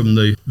 Apart from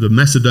the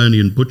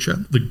Macedonian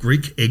butcher, the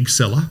Greek egg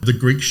seller, the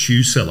Greek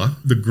shoe seller,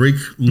 the Greek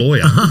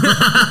lawyer,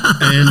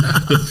 and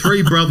the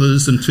 3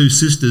 brothers and 2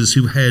 sisters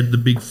who had the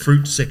big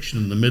fruit section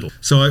in the middle.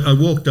 So I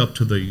walked up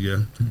to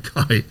the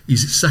guy.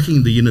 He's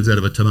sucking the innards out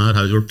of a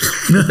tomato.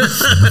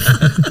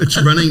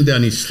 It's running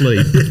down his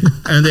sleeve.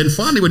 And then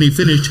finally when he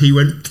finished, he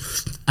went,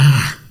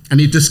 and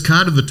he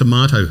discarded the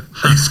tomato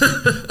husk.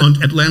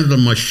 It landed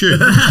on my shoe.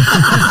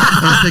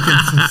 I was thinking,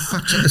 for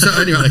fuck's sake. So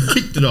anyway, I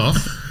kicked it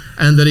off.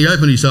 And then he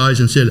opened his eyes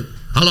and said,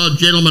 "Hello,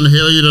 gentlemen,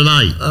 how are you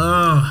today?"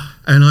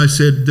 And I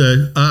said,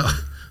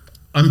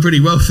 "I'm pretty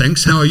well,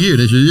 thanks. How are you?"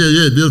 And he said,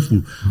 "Yeah,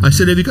 beautiful." I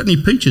said, "Have you got any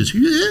peaches?"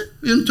 "Yeah,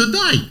 and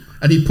today."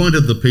 And he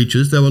pointed at the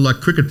peaches. They were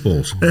like cricket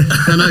balls.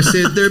 And I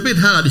said, "They're a bit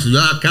hard." He said,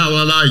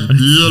 "Carolina's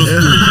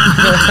beautiful."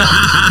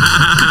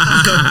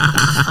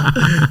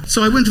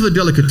 So I went to the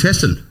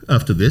delicatessen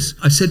after this.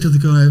 I said to the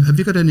guy, "Have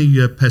you got any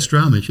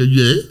pastrami?" He said,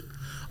 "Yeah."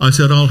 I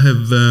said, "I'll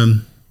have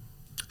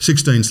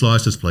 16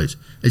 slices, please."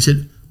 He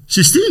said,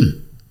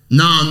 "16?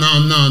 No,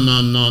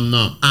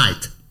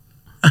 8.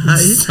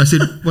 I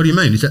said, "What do you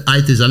mean?" He said,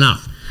 8 is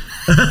enough.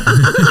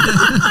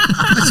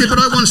 I said, "But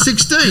I want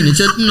 16. He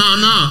said, no,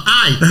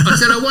 8. I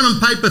said, "I want them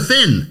paper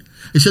thin."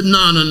 He said,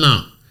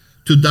 no.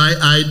 Today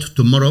 8,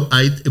 tomorrow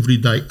 8, every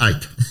day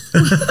 8.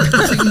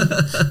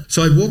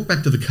 So I walked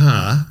back to the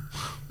car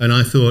and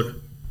I thought,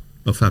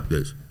 oh, fuck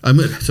this.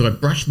 So I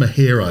brushed my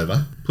hair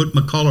over, put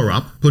my collar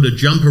up, put a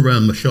jumper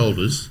around my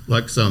shoulders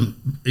like some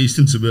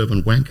eastern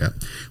suburban wanker,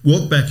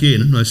 walked back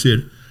in and I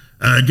said,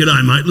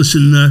 "G'day, mate.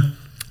 Listen,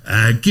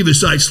 give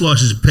us 8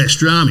 slices of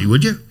pastrami,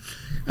 would you?"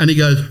 And he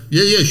goes,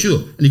 yeah, sure.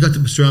 And he got the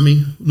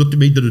pastrami, looked at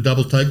me, did a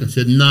double take and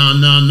said, no.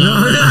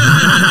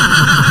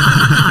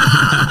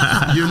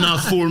 You're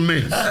not fool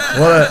me.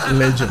 What a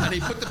legend. And he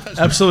put the pastrami.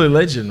 Absolute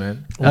legend,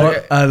 man.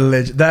 What a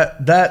legend.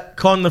 That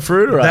Con the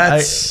Fruiterer.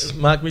 That's-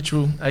 Mark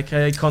Mitchell,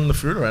 a.k.a. Con the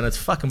Fruiterer, and it's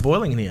fucking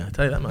boiling in here. I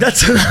tell you that much.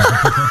 that's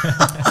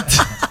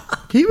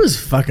he was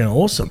fucking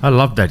awesome. I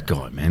love that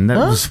guy, man. That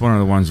was one of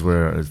the ones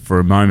where, for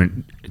a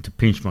moment, to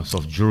pinch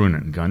myself during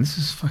it and going, "This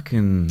is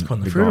fucking Con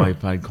the the Fruiterer." guy who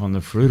played Con the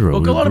Fruiterer."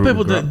 Look, We a lot of grew-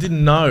 people grew that up-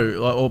 didn't know,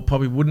 like, or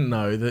probably wouldn't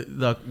know, that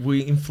like, we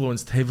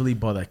influenced heavily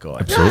by that guy.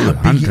 Absolutely,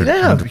 You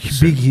know how big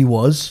 100%. big he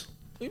was.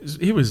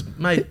 He was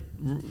mate,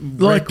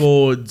 Like-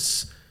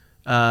 records.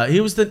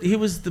 He was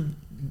the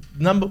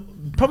number,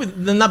 probably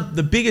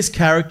the biggest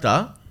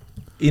character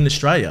in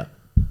Australia.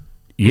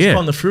 Yeah,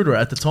 On the Fruiterer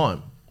at the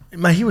time.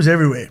 Mate, he was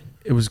everywhere.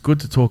 It was good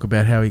to talk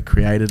about how he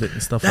created it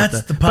and stuff That's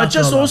like that. the part But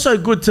just I love. also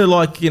good to,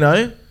 like, you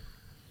know,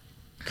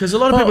 because a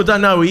lot of people don't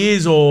know who he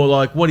is or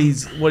like what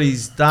he's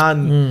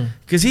done.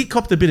 Because he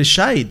copped a bit of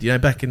shade, you know,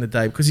 back in the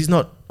day because he's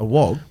not a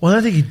wog. Well, I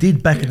don't think he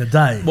did back in the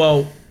day.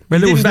 Well, he there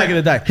didn't was back in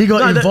the day. He got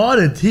No,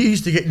 invited. He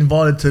used to get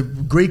invited to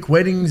Greek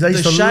weddings. They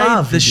used to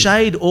love the him.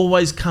 shade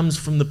always comes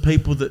from the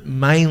people that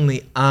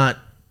mainly aren't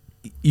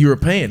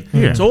European.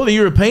 Yeah. So all the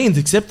Europeans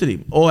accepted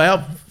him. All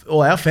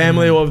our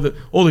family, all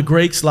the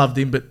Greeks loved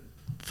him, but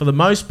for the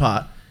most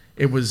part,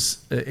 it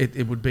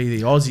would be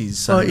the Aussies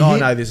saying, Well,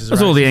 no, this is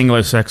that's all the racist."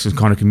 Anglo-Saxon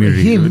kind of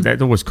community. Him-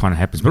 That always kind of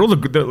happens. But all the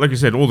like you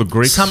said, all the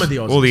Greeks, Some of the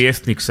Aussies. all the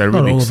ethnics, they Not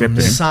really all of them,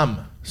 accepted yeah. him.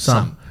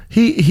 Some.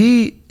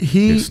 He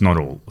It's not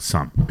all.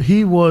 Some.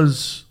 he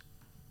was.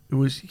 It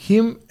was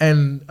him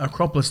and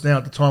Acropolis now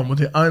at the time were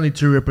the only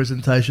 2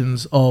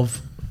 representations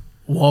of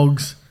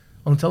wogs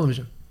on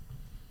television.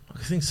 I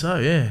think so,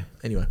 yeah.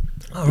 Anyway,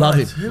 All love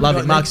right, him. who we Love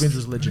got him. Mark next?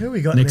 Winter's Who legend.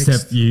 we got Next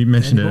next? up, you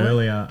mentioned it Andy boy?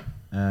 earlier,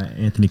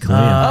 Anthony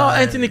Kalia. Oh,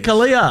 Anthony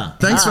Kalia.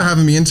 Thanks for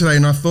having me in today,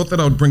 and I thought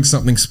that I would bring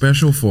something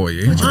special for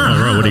you. Oh,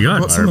 right, what do you got?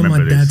 Got I some of my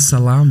remember this. dad's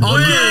salami. Oh,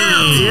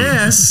 yeah.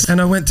 Yes. And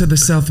I went to the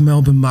South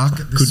Melbourne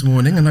market this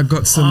morning, and I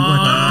got some.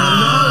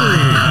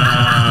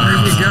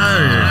 There you go.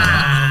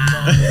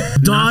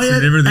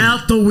 Diet everything.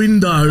 out the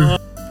window.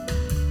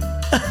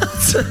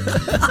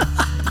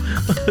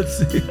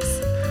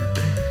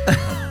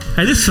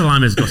 Hey, this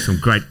salami's got some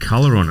great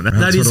colour on it.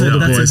 That's what all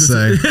the boys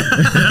say.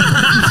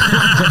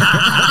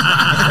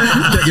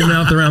 Get your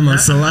mouth around my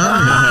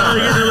salami.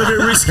 We're getting a little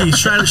bit risky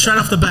straight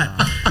off the bat.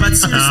 But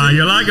seriously,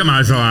 You like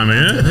my salami,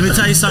 yeah? let me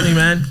tell you something,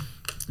 man.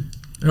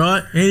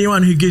 Right?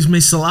 Anyone who gives me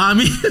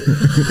salami,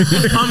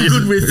 I'm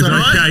good with. It's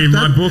Right? okay in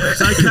my book.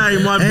 It's okay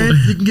in my book. And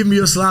you can give me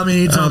your salami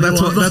anytime. Oh,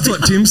 you want. that's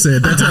what Tim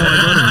said. That's how I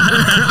got it.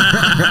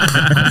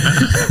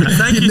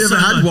 Thank You'd you never so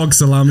had much. wog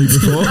salami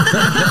before.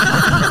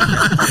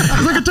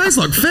 It's like it tastes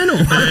like fennel.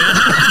 Bit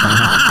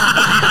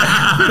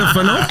of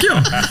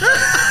fenocchio.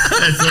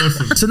 That's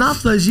awesome. So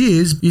after those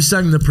years, you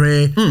sang the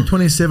prayer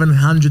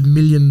 2,700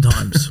 million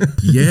times.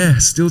 Yeah,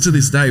 still to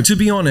this day. To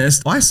be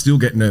honest, I still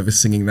get nervous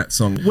singing that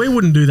song. We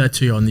wouldn't do that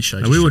to you on this show.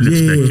 We wouldn't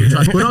expect you.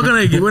 Trust- We're not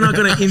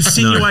going to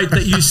insinuate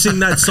that you sing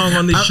that song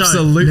on this show.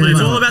 Absolutely It's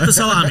not. all about the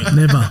salami.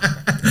 Never.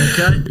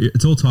 Okay.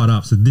 It's all tied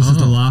up. So this is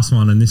the last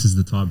one, and this is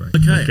the tiebreak.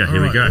 Okay. Okay, here all we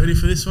right, go. Ready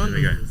for this one? Here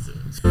we go.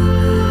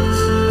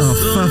 Oh,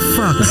 for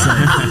fuck's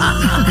sake.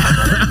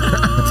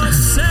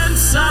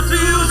 Sense of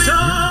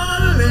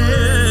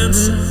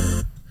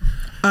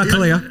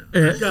Kalia.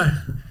 Go.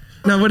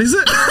 No, what is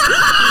it? No,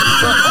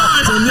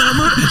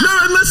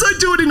 unless I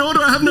do it in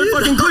order, I have no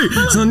fucking clue.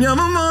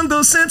 Sogniamo un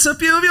mondo senza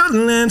più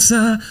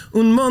violenza,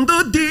 un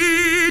mondo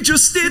di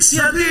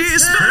giustizia, di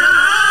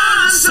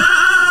speranza.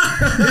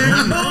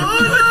 Un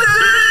mondo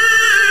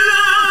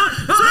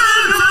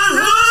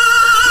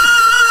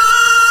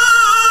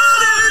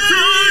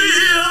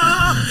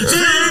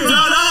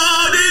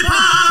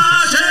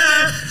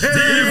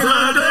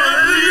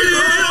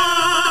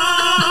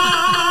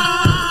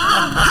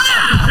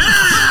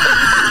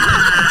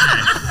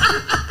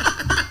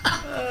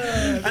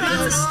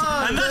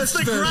And that's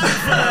the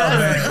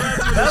great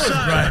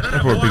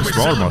brought a big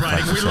smile to my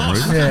face for some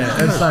reason.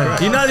 Yeah, and so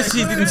You notice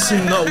he didn't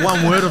sing not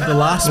one word of the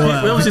last bit.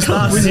 Well, Where was his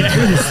last we bit?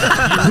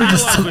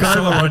 just took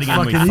over like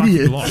fucking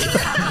idiots.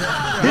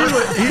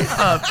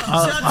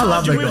 I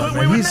love that guy,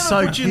 man. He's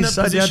so down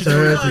to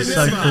earth. He's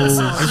so cool.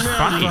 It's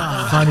funny.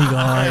 Funny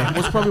guy. It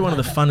was probably one of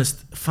the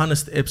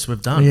funnest eps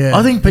we've done. Yeah.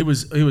 I think he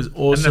was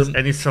awesome.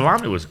 And his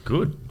salami was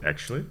good,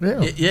 actually.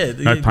 Yeah. Yeah,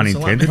 No pun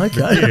intended.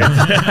 Okay.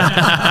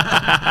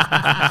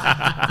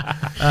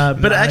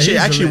 But No, he's a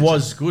actually legend.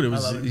 was good. It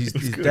was his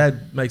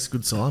dad makes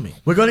good salami.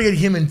 We've got to get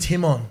him and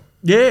Tim on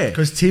Yeah,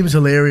 because Tim's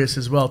hilarious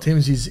as well.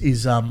 Tim's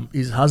his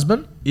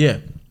husband. yeah,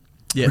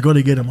 yeah, We've got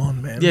to get him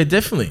on, man. yeah.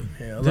 Definitely,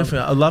 Yeah, I love definitely.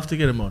 I'd love to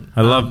get him on.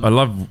 I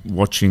love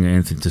watching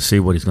Anthony to see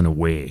what he's going to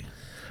wear.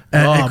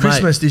 At mate.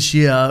 Christmas this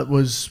year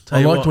was. Tell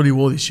I you liked what. what he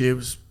wore this year. It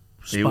was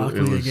It sparkly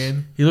was-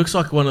 again. He looks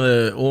like one of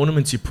the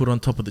ornaments you put on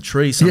top of the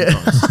tree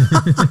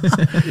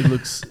sometimes. He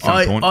looks.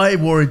 point. I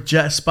wore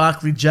a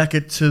sparkly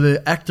jacket to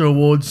the actor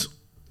awards.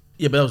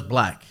 Yeah, but that was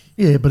black.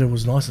 Yeah, but it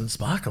was nice and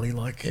sparkly,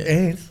 like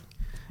Anth.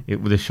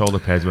 With the shoulder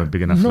pads weren't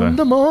big enough for.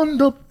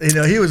 Mondo. You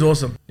know, he was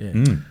awesome. Yeah.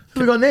 Who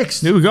we got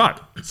next? Who we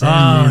got?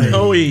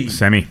 Joey.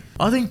 Sammy.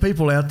 I think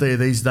people out there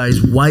these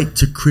days wait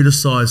to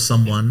criticise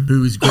someone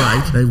who is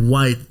great. They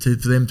wait for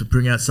them to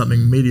bring out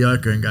something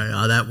mediocre and go,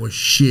 "Oh, that was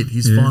shit.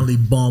 He's finally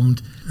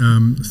bombed."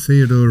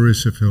 Theodore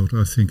Roosevelt,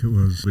 I think it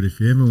was. But if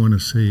you ever want to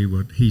see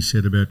what he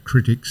said about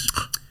critics,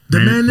 The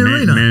man in the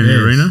arena. Man in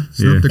the arena. it's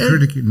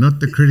not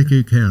the critic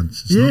who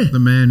counts. It's Yeah. not the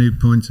man who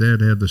points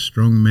out how the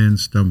strong man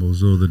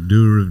stumbles or the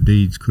doer of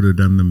deeds could have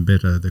done them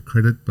better. The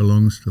credit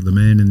belongs to the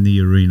man in the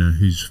arena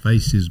whose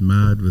face is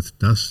marred with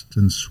dust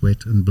and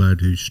sweat and blood,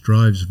 who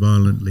strives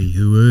violently,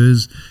 who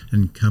errs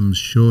and comes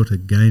short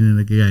again and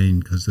again,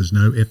 because there's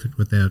no effort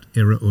without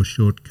error or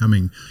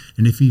shortcoming.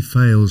 And if he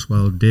fails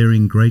while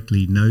daring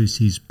greatly, knows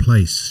his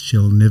place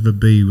shall never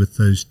be with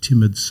those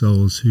timid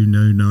souls who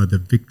know neither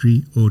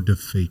victory or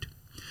defeat.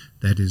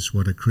 That is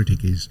what a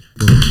critic is.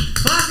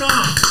 Fuck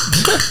off!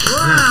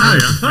 Wow!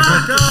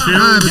 Fuck off!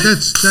 No, but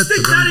that's Stick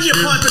that in your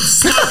pipe and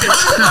smoke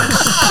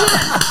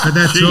it! But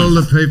that's all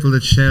the people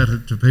that shout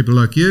it to people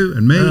like you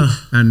and me,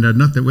 and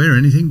not that we're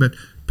anything, but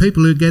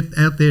people who get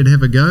out there and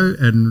have a go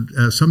and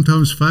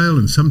sometimes fail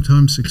and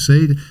sometimes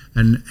succeed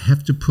and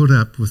have to put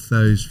up with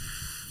those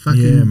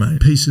fucking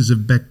pieces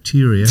of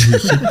bacteria who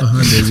sit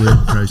behind their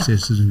word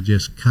processes and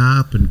just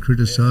carp and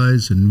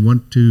criticise and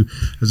want to,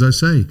 as I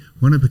say,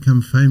 want to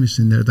become famous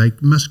in there. They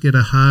must get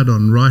a hard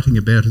on writing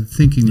about it,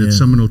 thinking that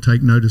someone will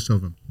take notice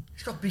of them.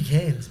 He's got big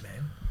hands, man.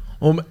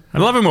 I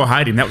love him or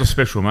hate him. That was a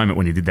special moment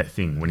when he did that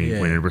thing, when he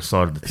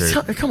recited the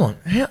So, come on,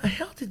 how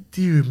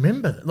do you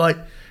remember that? Like,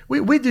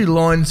 we do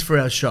lines for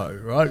our show,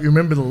 right? You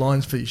remember the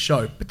lines for your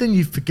show, but then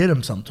you forget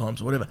them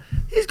sometimes or whatever.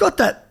 He's got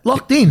that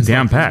locked in.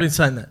 down He's pat. been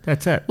saying that.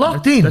 That's it.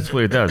 Locked in. That's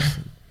what he does.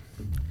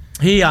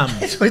 He what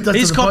he does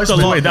he's to the copped a postman.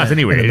 Well, lot. he does man.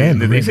 anyway.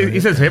 And the man, He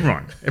says to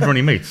everyone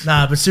he meets.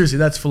 Nah, but seriously,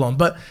 that's full on.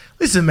 But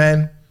listen,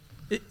 man,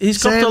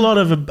 He's copped Sam- a lot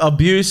of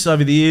abuse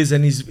over the years,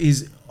 and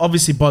he's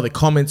obviously by the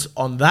comments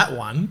on that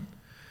one.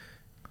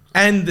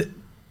 And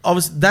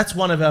obviously, that's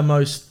one of our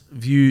most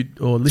viewed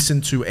or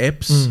listened to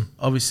eps.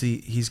 Obviously,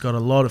 he's got a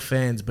lot of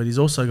fans, but he's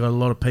also got a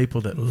lot of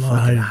people that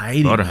fucking hate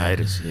him. A lot of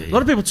haters. A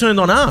lot of people turned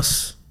on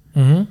us. A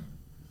lot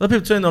of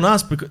people turned on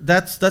us because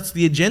that's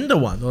the agenda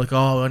one. They're like,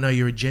 "Oh, I know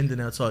your agenda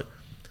now." It's like,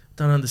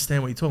 don't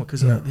understand what you're talking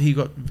because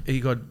he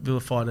got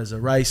vilified as a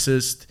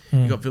racist.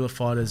 He got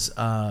vilified as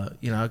fucking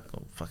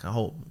a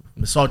whole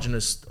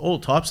misogynist, all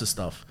types of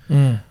stuff.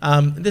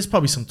 There's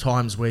probably some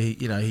times where he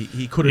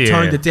could have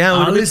toned it down a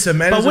little bit. Listen,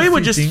 man, but there's we a were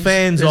few just things.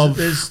 fans of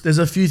There's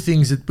a few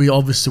things that we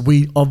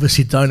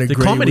obviously don't agree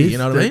comedy, with. you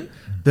know what I mean?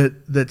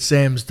 That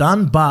Sam's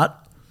done,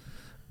 but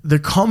the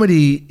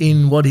comedy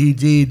in what he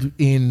did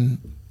in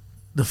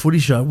the Footy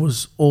Show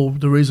was all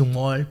the reason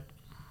why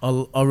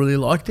I really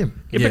liked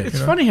him. Yeah, but it's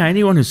funny how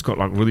anyone who's got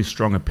like really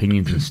strong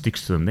opinions and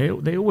sticks to them,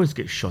 they always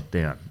get shot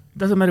down. It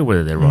doesn't matter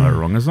whether they're right or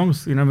wrong, as long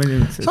as you know. I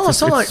mean, it's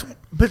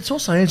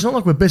not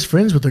like we're best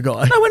friends with the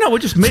guy. No, we're not. We're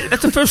just met.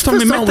 That's the first time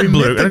we First met time the we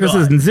bloke. met the Because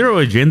guy. there's zero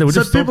agenda. We're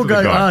So just people talking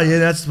to go, the guy. "Oh yeah,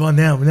 that's why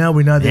now we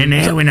know that." Yeah,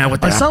 now we know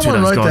what they're up to,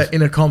 Someone those wrote guys. that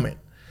in a comment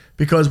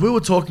because we were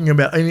talking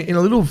about in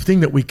a little thing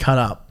that we cut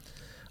up.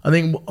 I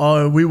think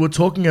we were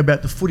talking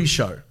about the Footy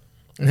Show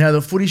and how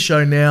the Footy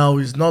Show now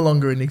is no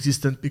longer in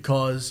existence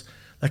because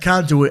they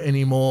can't do it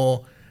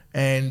anymore,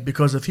 and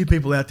because a few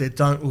people out there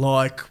don't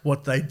like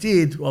what they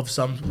did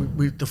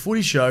with the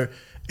Footy Show,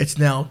 it's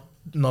now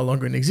no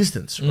longer in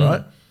existence,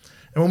 right?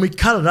 And when we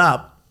cut it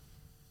up,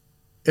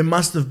 it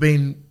must have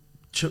been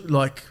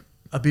like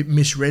a bit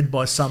misread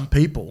by some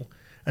people,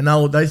 and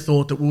they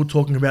thought that we were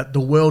talking about the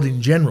world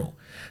in general.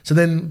 So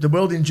then the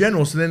world in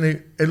general. So then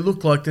it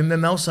looked like, and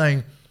then they were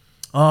saying,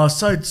 "Oh,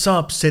 so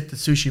upset that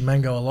Sushi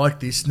Mango are like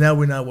this. Now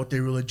we know what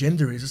their real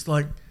agenda is." It's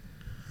like,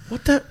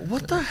 what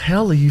the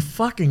hell are you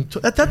fucking?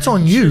 That's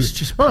on you,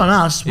 not on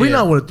us. We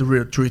know what the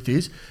real truth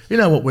is. You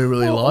know what we're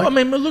really like. I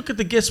mean, look at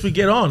the guests we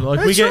get on. Like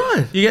That's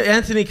you get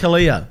Anthony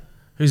Kalia,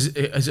 who's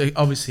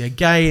obviously a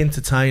gay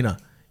entertainer.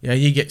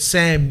 You get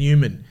Sam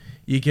Newman.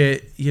 You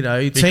get, you know,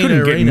 couldn't Tina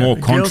get Arena. more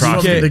The girls from-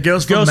 contrasting. The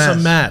girls from from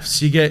Maths.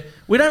 maths. You get.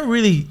 We don't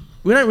really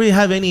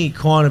have any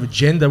kind of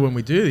agenda when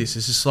we do this.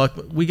 It's just like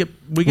we get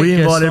We guests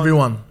invite on.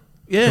 everyone.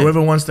 Yeah.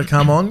 Whoever wants to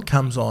come on,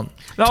 comes on.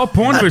 The whole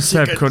point of it is to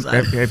That's a good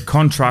have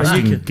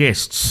contrasting You can-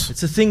 guests.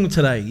 It's a thing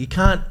today. You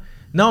can't.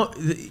 No,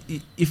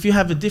 if you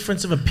have a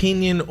difference of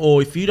opinion,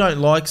 or if you don't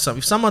like something,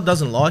 if someone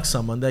doesn't like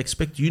someone, they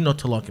expect you not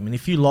to like them. And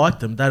if you like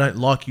them, they don't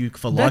like you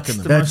for liking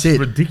them. That's most it.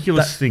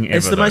 ridiculous thing ever.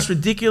 It's the most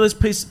ridiculous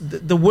piece.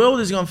 The world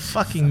has gone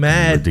fucking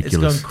mad.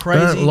 ridiculous. It's gone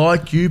crazy. Don't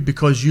like you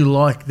because you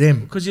like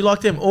them. Because you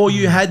like them, or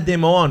you had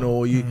them on,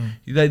 or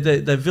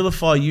they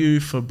vilify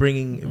you for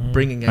bringing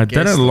a They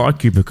guest. don't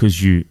like you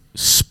because you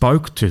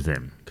spoke to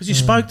them. Because you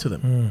spoke to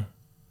them.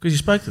 Because you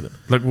spoke to them.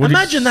 Like, what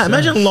Imagine is- that.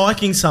 Imagine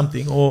liking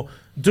something or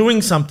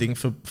doing something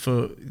for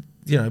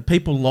you know,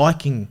 people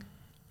liking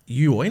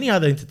you or any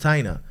other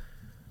entertainer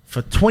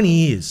for 20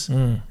 years,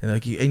 and,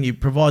 like you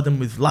provide them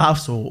with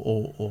laughs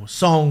or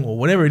song or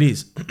whatever it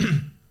is,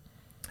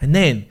 and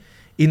then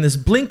in this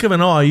blink of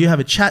an eye, you have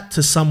a chat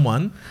to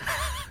someone,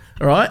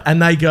 all right,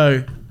 and they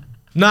go,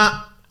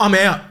 "Nah, I'm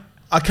out.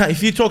 I can't.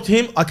 If you talk to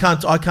him, I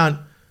can't."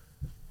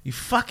 You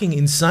fucking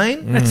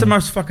insane. That's the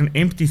most fucking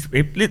empty.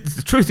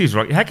 The truth is,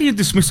 right? How can you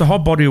dismiss a whole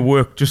body of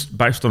work just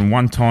based on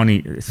one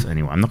tiny?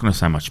 Anyway, I'm not going to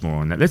say much more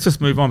on that. Let's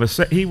just move on. But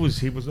he was.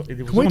 Can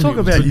we talk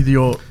about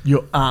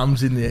your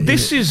arms in there?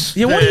 This is.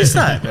 Yeah, what is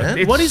that,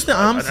 man? What is the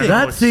arm thing?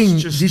 That thing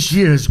this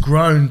year has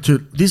grown to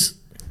this.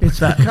 It's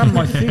that. become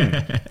my thing.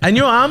 And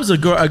your arms are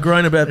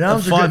grown about Your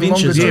arms are 5 getting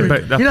inches. longer Yeah,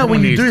 too. but You know,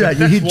 when you do that,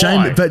 you hit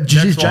Jamie, but you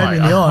hit Jamie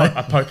in the eye.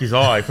 I poke his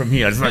eye from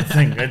here. It's that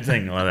thing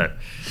like that.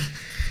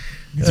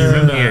 Do you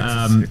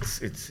remember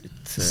It's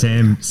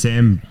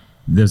Sam?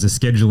 There was a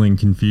scheduling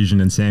confusion,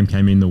 and Sam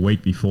came in the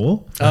week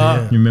before.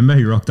 Oh, You remember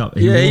he rocked up?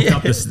 He Yeah,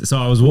 walked yeah. up. So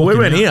I was walking. We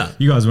weren't out. here.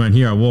 You guys weren't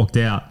here. I walked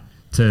out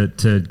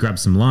to grab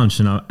some lunch,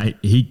 and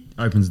he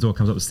opens the door,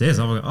 comes up the stairs.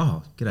 I'm like,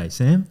 "Oh, g'day,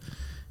 Sam,"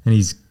 and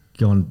he's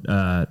gone.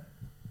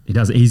 He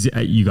does.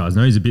 You guys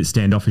know he's a bit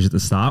standoffish at the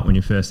start when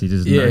he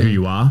doesn't know who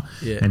you are.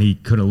 Yeah. And he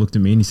kind of looked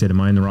at me and he said,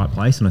 "Am I in the right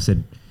place?" And I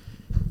said,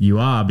 "You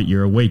are, but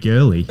you're a week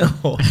early."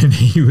 Oh. And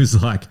he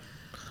was like,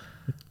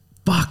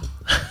 "Fuck."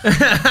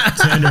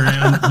 Turned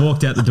around,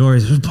 walked out the door.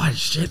 He said, "Bloody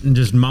shit," and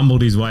just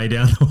mumbled his way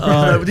down the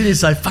road. Didn't you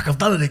say, fuck, I've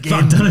done it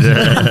again?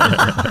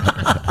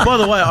 By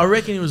the way, I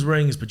reckon he was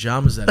wearing his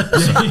pajamas that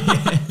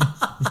episode.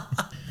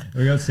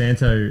 We got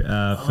Santo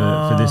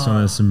for this one.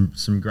 There's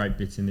some great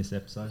bits in this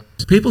episode.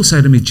 People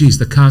say to me, geez,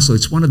 The Castle,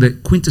 it's one of the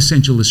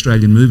quintessential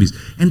Australian movies.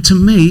 And to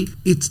me,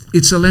 it's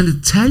an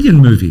Italian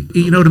movie.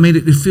 You know what I mean?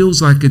 It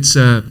feels like it's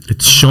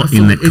shot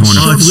in that kind of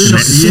style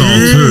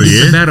too,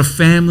 It's yeah? about a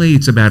family.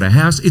 It's about a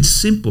house. It's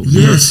simple.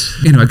 you know? Yes.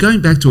 Anyway, going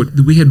back to it,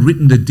 we had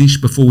written the dish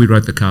before we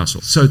wrote The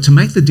Castle. So to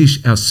make the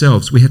dish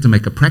ourselves, we had to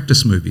make a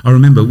practice movie. I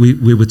remember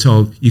we were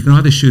told, you can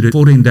either shoot it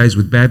 14 days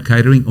with bad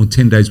catering or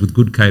 10 days with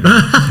good catering.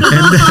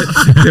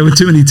 And there were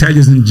too many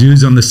Italians and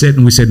Jews on the set,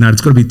 and we said, no,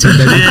 it's got to be 10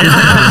 days.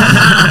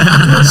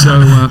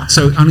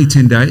 So only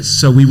 10 days.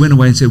 So we went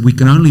away and said, we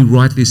can only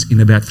write this in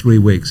about 3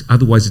 weeks.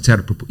 Otherwise, it's out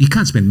of proportion. You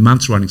can't spend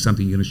months writing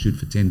something you're going to shoot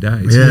for 10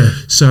 days. Yeah.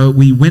 So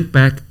we went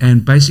back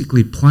and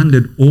basically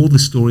plundered all the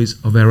stories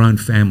of our own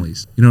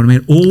families. You know what I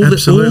mean? All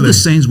the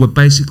scenes were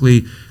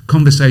basically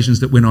conversations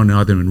that went on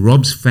either in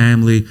Rob's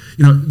family.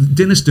 You know,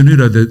 Dennis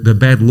Denuto, the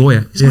bad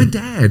lawyer, is my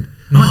dad.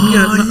 The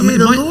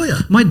lawyer.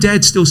 My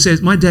dad still says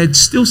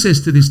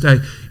to this day,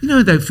 you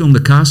know, they filmed The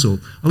Castle.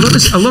 A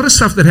lot of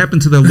stuff that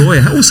happened to the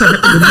lawyer also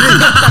happened to me.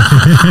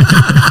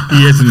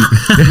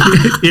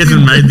 He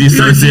hasn't made the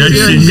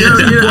association yet.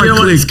 You don't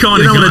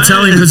want to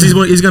tell him because he's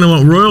going to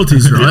want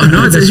royalties, right?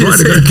 No, that's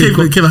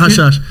right. Keep a hush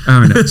hush.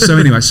 Oh, no. So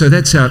anyway,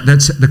 that's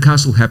The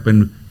Castle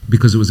happened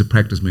because it was a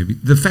practice movie.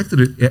 The fact that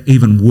it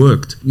even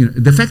worked, you know,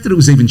 the fact that it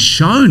was even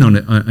shown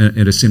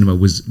at a cinema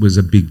was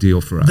a big deal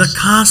for us. The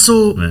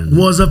Castle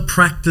was a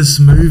practice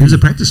movie. It was a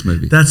practice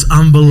movie. That's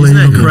unbelievable.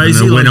 Isn't that crazy?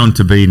 And it went on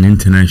to be an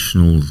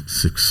international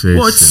success.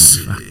 Well, it's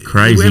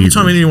crazy. Every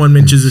time anyone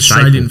mentions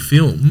Australian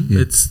Staple. film, Yeah.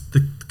 it's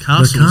the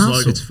Castle.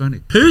 Like, It's funny.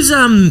 who's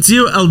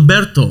Zio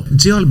Alberto?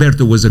 Zio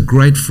Alberto was a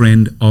great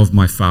friend of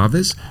my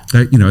father's.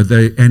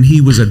 And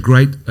he was a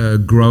great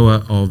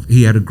grower of.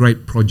 He had a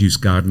great produce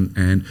garden,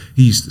 and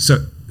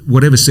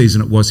whatever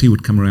season it was, he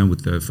would come around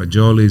with the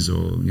fagioli's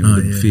or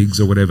the figs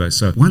or whatever.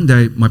 So one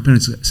day, my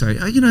parents say,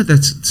 "Oh, you know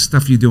that's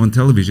stuff you do on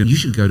television. You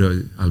should go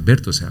to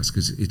Alberto's house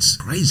because it's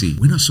crazy."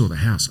 When I saw the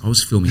house, I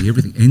was filming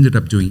everything. Ended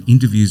up doing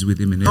interviews with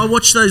him and I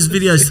watched those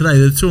videos today.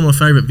 They're two of my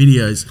favourite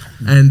videos,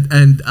 and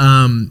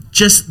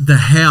just the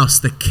house,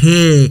 the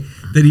care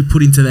that he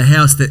put into the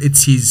house, that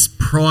it's his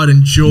pride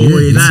and joy.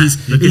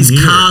 It's his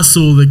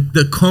castle,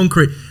 the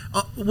concrete.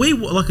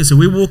 Like I said,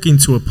 we walk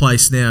into a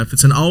place now. If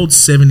it's an old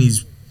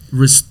 70s,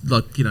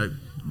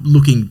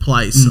 looking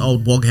place,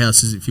 old wog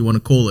houses, if you want to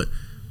call it.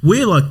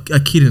 We're like a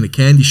kid in a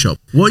candy shop.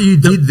 What you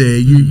did there,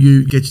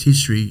 you sketched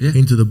history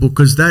into the book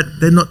because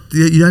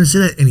you don't see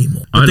that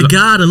anymore. But the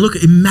garden, look,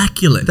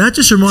 immaculate. That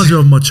just reminds me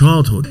of my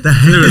childhood. The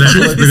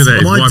handkerchief. Look at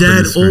that. My Wiping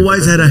dad the screen.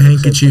 always had a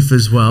handkerchief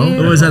as well.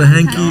 Always had a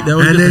hanky. They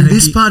always And got then a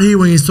this hanky. part here,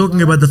 when he's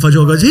talking about the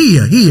fajol, goes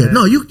here.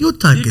 No, you'll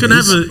take You it. can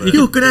have it.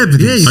 You can have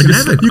it. Yeah, you I can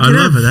just- have it. You I can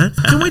love- have that.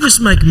 Can we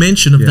just make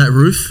mention of that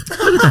roof?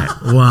 Look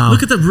at that. Wow.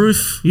 Look at the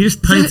roof. You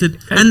just painted.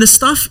 And the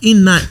stuff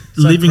in that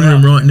living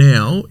room right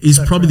now is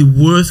probably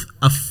worth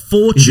a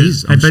fortune. It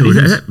is. Hey, I'm but sure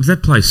it is. is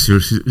that place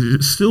seriously is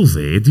it still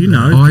there? Do you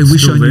know? Oh, I It's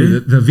wish still I knew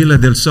there? the Villa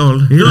del Sol.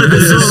 No,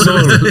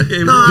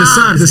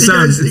 The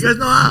sun. He goes,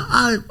 no,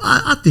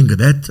 I think of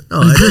that.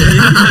 Oh,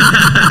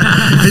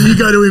 and you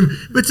go to him,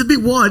 but it's a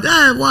bit wide.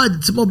 Wide.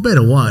 It's more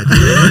better wide.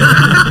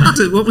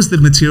 What was the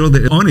material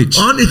that Onich?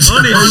 And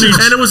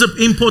it was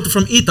imported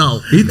from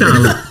Italy.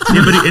 Italy.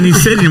 Yeah, but he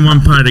said in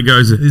one part, it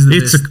goes, He's the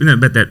it's best.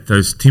 about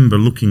those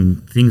timber-looking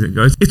things. That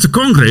goes, it's a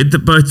concrete,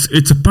 but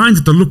it's a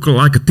paint to look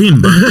like a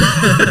timber,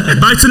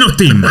 but it's not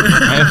timber.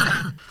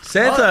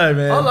 Santo,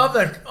 man. I love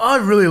that. I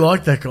really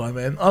like that guy,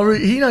 man.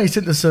 He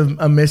sent us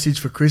a message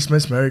for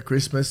Christmas, Merry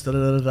Christmas,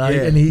 Yeah.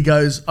 and he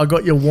goes, "I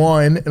got your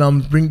wine, and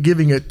I'm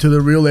giving it to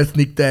the real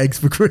ethnic dags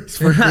for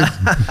Christmas."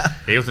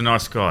 He was a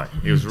nice guy.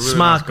 He was a really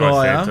Smart nice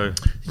guy, huh? Santo.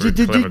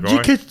 Very clever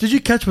guy. Did you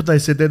catch what they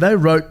said there? They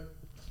wrote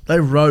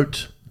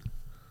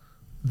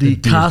the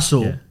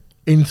castle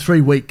in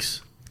 3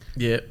 weeks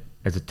Yeah.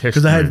 As a test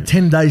because they had movie.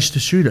 10 days to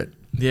shoot it.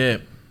 Yeah.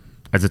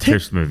 As a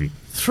test movie.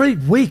 3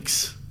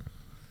 weeks.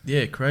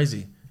 Yeah,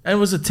 crazy. And it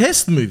was a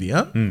test movie,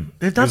 huh? They've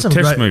It done was a some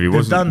test great. movie, they've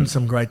wasn't done it?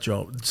 some great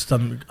job.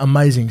 Some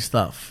amazing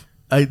stuff.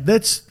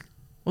 That's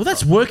Well,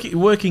 that's working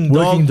Working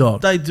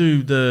Dog. They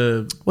do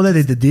the... well, they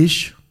did the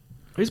dish.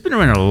 He's been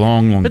around a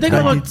long, long But they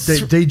time. got They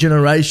like... did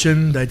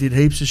Degeneration. They did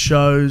heaps of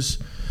shows.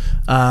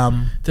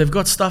 They've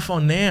got stuff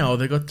on now.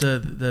 They got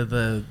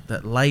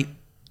that late...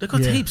 They've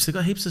got Yeah. heaps. They've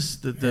got heaps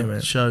of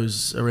man.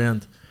 shows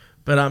around.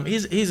 But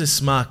he's a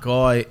smart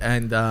guy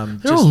and They're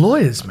just all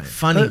lawyers, man.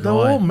 funny They're guy.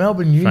 all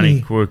Melbourne Uni.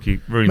 Funny, quirky,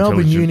 very Melbourne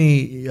intelligent.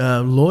 Uni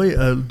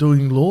lawyer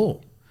doing law.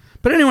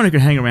 But anyone who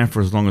can hang around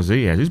for as long as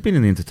he has, he's been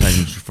in the entertainment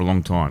industry for a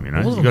long time. You know,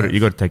 All of you them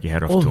got have. to take your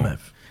hat off All of to them him.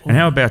 have. And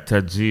how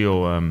about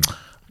Zio?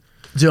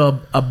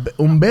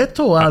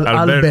 Umberto or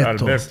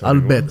Alberto?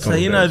 Alberto. So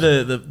you know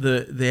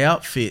the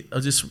outfit. I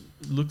just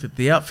looked at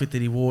the outfit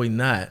that he wore in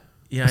that.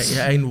 You know,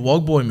 in the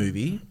Wogboy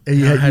movie, Yeah,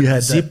 you had the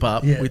that, zip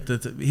up yeah.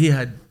 with he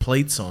had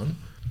pleats on,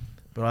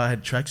 but I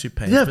had tracksuit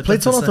pants. Yeah, But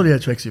pleats that's on. I the thought he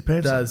same. had tracksuit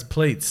pants. Does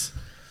pleats,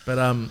 but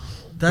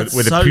that's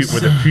with, so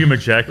with a Puma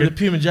jacket. with a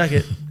Puma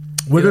jacket.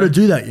 We're you going know?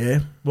 to do that, yeah?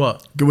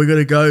 What? We're going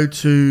to go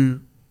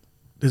to...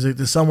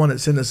 There's someone that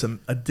sent us a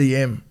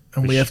DM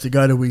and we have to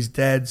go to his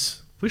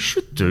dad's... We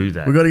should do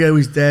that. We've got to go to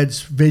his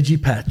dad's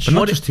veggie patch. But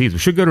not just his. We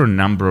should go to a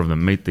number of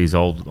them, meet these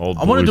old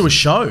I want to do a boys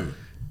show.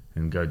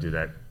 and go do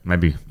that.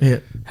 Maybe Yeah.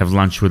 have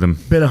lunch with them.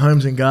 Better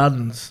Homes and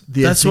Gardens.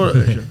 The That's ethnic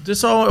what. version.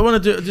 Just I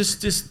want to do.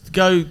 Just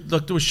go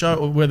like do a show,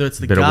 or whether it's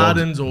the Better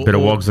gardens wogs, or better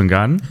or, wogs and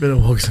garden. Better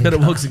Wogs and Better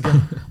Gardens. wogs and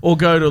go, or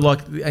go to like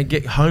and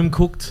get home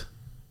cooked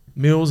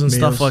meals and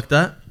stuff Meals. like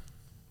that.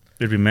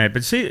 They'd be mad.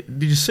 But see,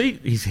 did you see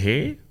his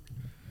hair?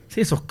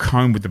 See, it's all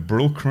combed with the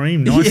brill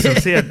cream. Nice.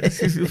 Yeah.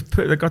 See,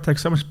 that guy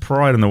takes so much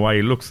pride in the way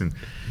he looks. And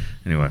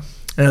anyway,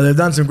 Yeah, they've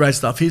done some great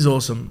stuff. He's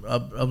awesome.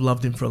 I've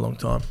loved him for a long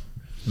time.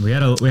 We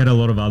had a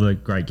lot of other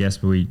great guests,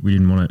 but we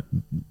didn't want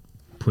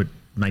to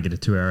make it a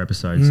 2-hour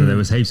episode. So there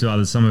was heaps of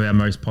others. Some of our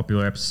most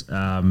popular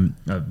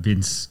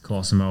Vince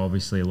Colosimo,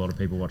 obviously a lot of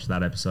people watched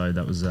that episode.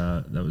 That was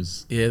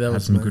Yeah, that had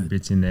was some mad. good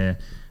bits in there.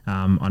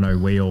 I know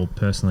we all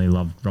personally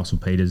loved Russell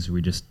Peters.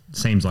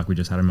 Seems like we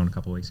just had him on a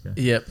couple of weeks ago.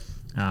 Yep.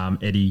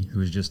 Eddie, who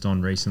was just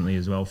on recently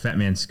as well. Fat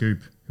Man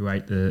Scoop, who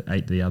ate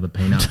the other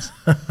peanuts.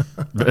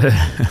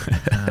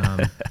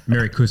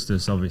 Mary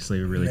Custis,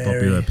 obviously a really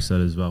popular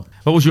episode as well.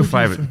 what was your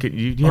favourite? Do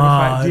you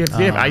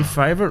have a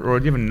favourite, or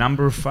do you have a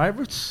number of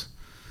favourites?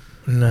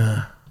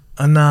 Nah,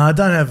 I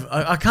don't have.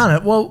 I can't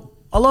have. Well,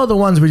 a lot of the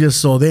ones we just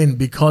saw then,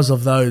 because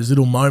of those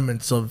little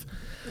moments of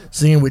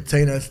singing with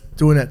Tina,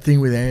 doing that thing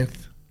with Anth.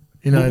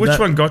 You know, Which that-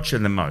 one got you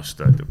the most?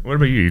 Though? What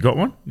about you? You got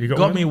one? You Got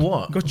one? me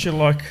what? Got you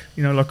like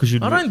because you.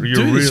 I don't you're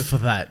do this real- for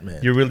that, man.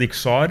 You're really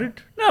excited.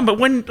 No, but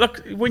when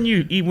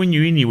you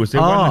in here, was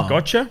there one Oh. that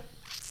got you?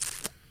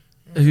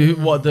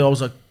 What? I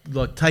was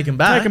like taken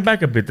back. Taken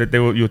back a bit that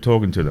you were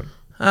talking to them.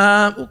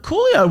 Well,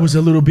 Coolio was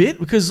a little bit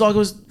because like it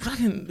was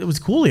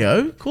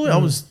Coolio. Coolio, I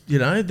was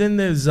Then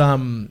there's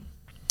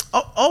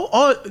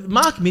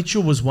Mark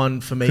Mitchell was one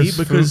for me 'Cause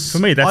because for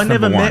me, that's I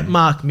never number met one.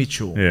 Mark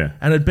Mitchell. Yeah.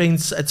 and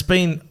it's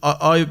been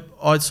I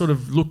sort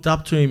of looked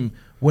up to him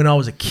when I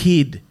was a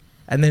kid,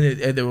 and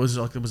then there was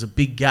a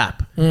big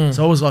gap.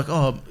 So I was like,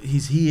 oh,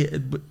 he's here.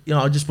 But,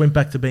 I just went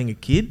back to being a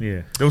kid.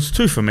 Yeah, there was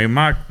two for me.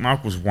 Mark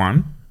was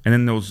one, and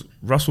then there was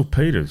Russell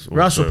Peters. Also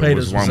Russell Peters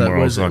was one was where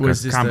I was like, was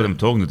I just can't the- believe I'm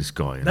talking to this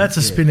guy. you know? That's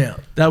a spin out.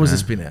 That was a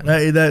spin out.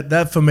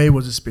 That for me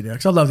was a spin out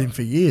because I loved him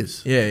for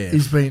years. Yeah.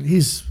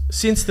 He's.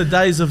 Since the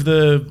days of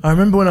the I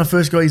remember when I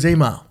first got his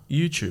email.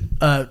 YouTube.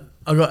 I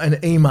got an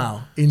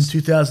email in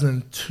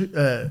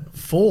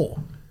 2004,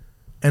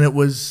 and it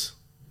was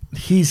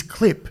his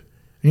clip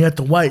And you had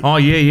to wait Oh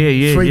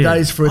yeah. 3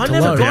 days for it I to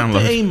never load. got the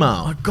Download. email.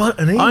 I got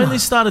an email. I only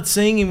started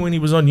seeing him when he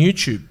was on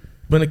YouTube.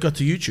 When it got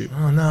to YouTube.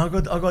 Oh no,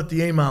 I got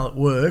the email at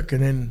work,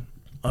 and then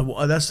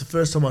that's the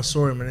first time I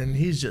saw him, and then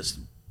he's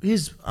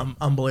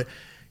unbelievable.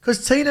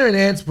 Because Tina and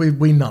Ants,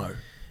 we know,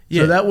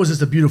 Yeah. so that was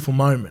just a beautiful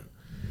moment.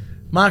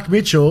 Mark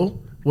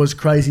Mitchell was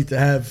crazy to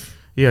have.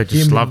 Yeah, I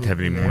just him loved in-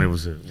 having him on. It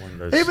was one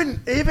of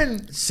those.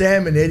 Even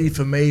Sam and Eddie,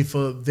 for me,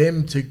 for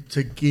them to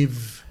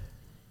give,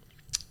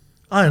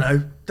 I don't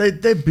know,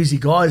 they're busy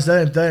guys.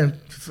 They don't.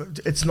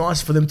 It's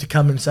nice for them to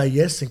come and say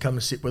yes and come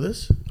and sit with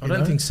us. I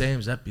don't think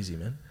Sam's that busy,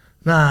 man.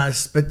 Nah,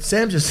 but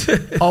Sam's just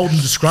old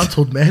and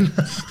disgruntled, man.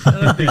 I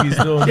don't think he's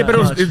doing Yeah, that but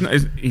much.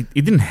 he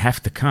didn't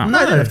have to come. No,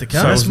 he didn't have to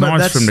come. So it was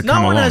nice for him to no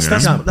come one along. has you to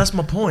know? come. That's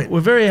my point.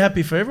 We're very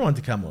happy for everyone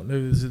to come on.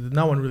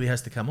 No one really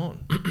has to come on.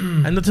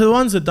 And to the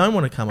ones that don't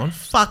want to come on,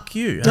 fuck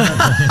you.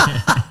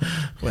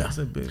 Well,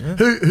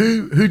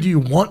 Who do you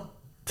want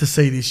to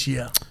see this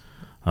year?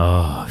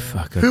 Oh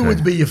fuck! Who okay.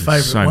 would be your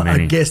favourite So one,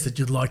 many. a guest that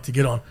you'd like to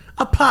get on?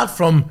 Apart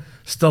from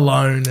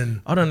Stallone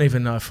and... I don't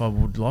even know if I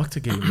would like to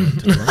get him on,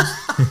 to be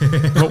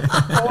honest. What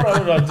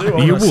would I do?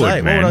 What You would I would, say?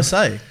 What man. would I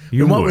say?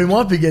 You we would. Oh,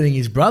 might be getting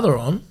his brother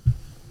on,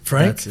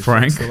 Frank. That's it,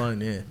 Frank?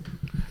 Stallone, yeah.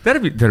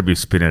 That'd be a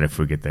spin out if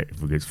we get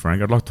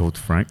Frank. I'd like to talk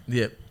to Frank.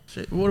 Yep.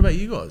 Shit. What about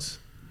you guys?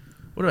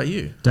 What about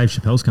you? Dave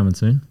Chappelle's coming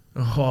soon.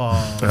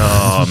 Oh,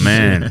 Oh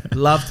man,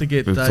 love to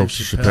get we'll Dave talk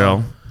to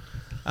Chappelle.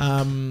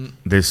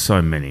 There's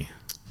so many.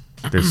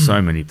 There's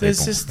so many people.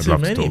 There's just I'd too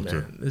love many, to talk man.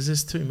 to. There's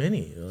just too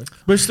many. Like,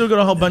 we've still got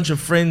a whole bunch of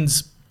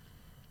friends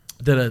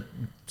that are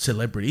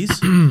celebrities,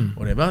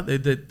 whatever,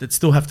 that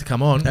still have to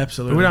come on.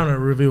 Absolutely. But we don't want to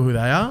reveal who they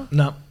are.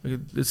 No.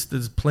 There's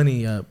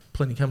plenty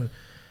coming.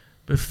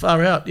 But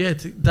far out, yeah,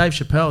 Dave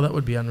Chappelle, that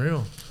would be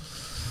unreal.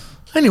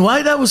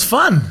 Anyway, that was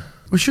fun.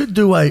 We should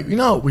do you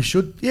know what we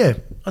should? Yeah,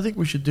 I think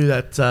we should do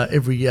that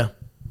every year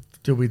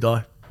till we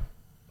die.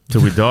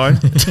 Till we die.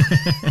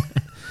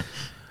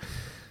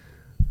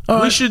 All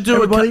We right, show do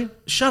everybody.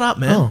 Shut up,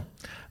 man. Oh.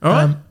 All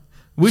right.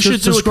 We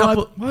should do a subscribe.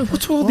 couple.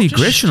 What's all the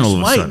aggression all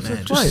of a wait, sudden?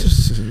 man,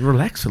 Just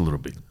relax a little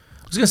bit.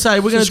 I was going to say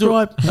we're going to do.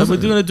 Subscribe. We're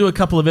going to do a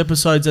couple of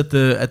episodes at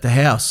the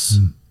house,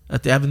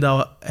 at the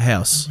Avondale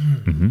house,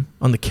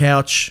 on the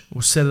couch.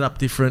 We'll set it up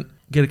different.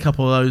 Get a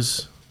couple of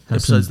those Have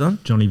episodes some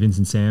done. Johnny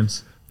Vincent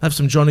Sam's. Have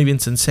some Johnny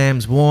Vincent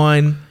Sam's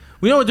wine.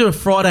 We want to do a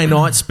Friday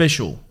night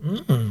special.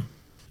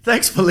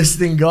 Thanks for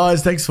listening,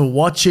 guys. Thanks for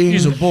watching.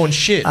 You're born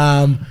shit.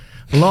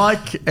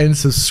 Like and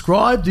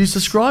subscribe. Do you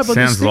subscribe on this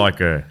Sounds thing? like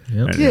a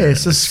Yeah, sequel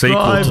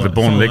subscribe. to the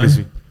Born Follow.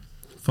 Legacy.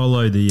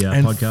 Follow the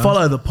and podcast.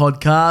 follow the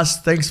podcast.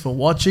 Thanks for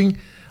watching.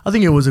 I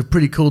think it was a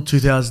pretty cool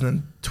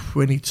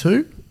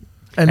 2022.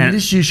 And And-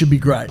 this year should be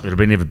great. It'll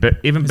be even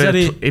that better.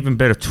 it? Even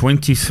better.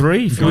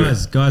 23. If you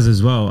guys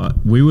as well.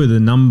 We were the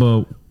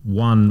number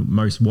one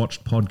most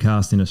watched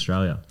podcast in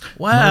Australia.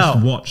 Wow.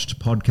 Most watched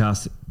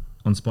podcast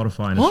on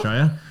Spotify in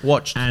Australia.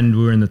 Watched. And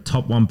we were in the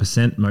top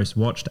 1% most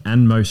watched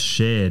and most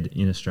shared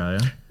in Australia.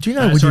 Do you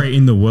know? would sorry,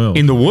 in the world.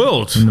 in the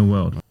world. In the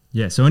world.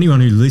 Yeah. So anyone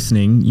who's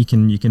listening, you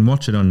can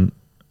watch it on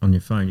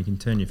your phone. You can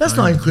turn your That's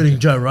phone. not including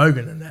Joe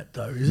Rogan in that,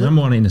 though, is it?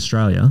 Number one in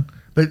Australia.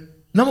 But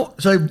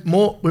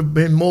we've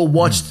been more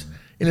watched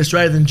in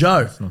Australia than Joe.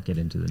 Let's not get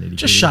into the nitty.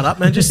 Just shut up,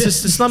 man.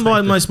 Just number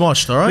one most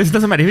watched, all right? This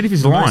doesn't matter. Even if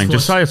he's lying,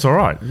 just say it's all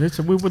right. We're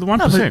the 1%.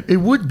 No, but it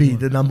would be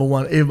the number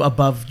one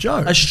above Joe.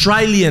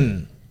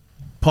 Australian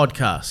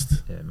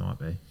podcast. Yeah, it might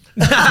be.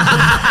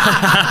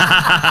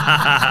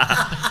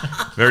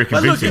 Very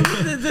But look,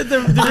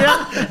 convincing.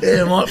 Yeah,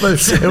 it might be.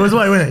 It was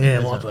way winning. Yeah,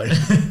 it might be.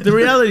 the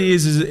reality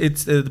is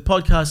it's the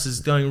podcast is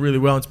going really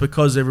well. It's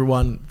because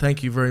everyone.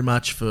 Thank you very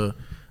much for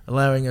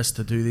allowing us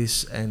to do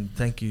this, and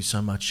thank you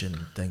so much, and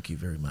thank you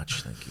very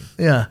much. Thank you.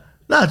 Yeah.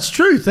 No, it's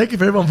true. Thank you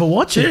for everyone for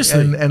watching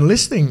Seriously. and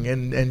listening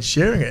and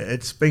sharing it.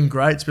 It's been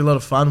great. It's been a lot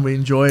of fun. We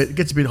enjoy it. It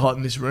gets a bit hot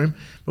in this room,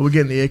 but we're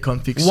getting the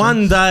aircon fixed.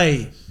 One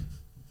day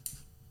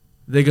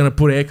they're going to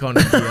put aircon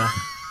in here,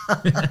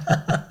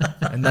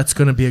 and that's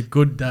going to be a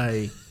good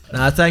day.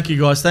 Thank you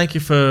guys. Thank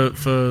you for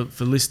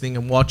listening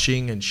and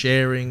watching and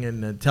sharing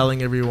and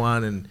telling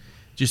everyone and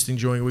just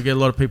enjoying. We get a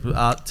lot of people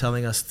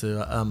telling us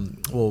to,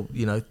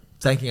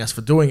 thanking us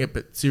for doing it.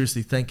 But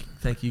seriously, thank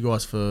you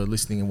guys for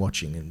listening and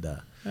watching. And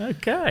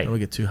Okay. don't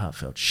get too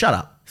heartfelt. Shut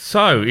up.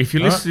 So, if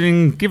you're All right.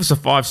 listening, give us a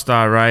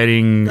 5-star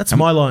rating. That's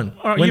my line.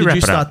 All right, When you did wrap you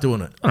it start up.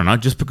 doing it? I don't know,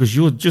 just because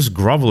you're just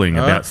grovelling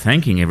All about right.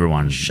 thanking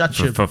everyone Shut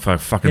your for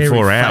fucking hairy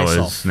 4 face hours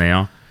off.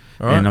 now.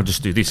 All right. And I'll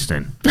just do this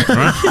then. All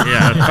right?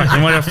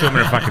 Yeah, what else do you want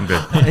me to fucking do?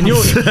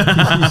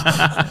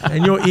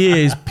 And your ear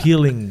is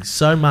peeling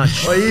so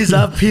much. My ears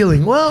are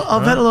peeling. Well,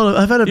 I've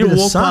had a You bit of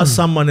walk sun. past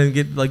someone and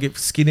get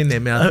skin in their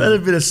mouth. I've had a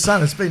bit of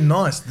sun. It's been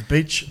nice. The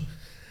beach.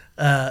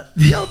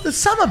 The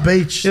summer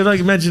beach. Yeah,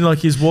 imagine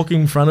he's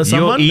walking in front of Your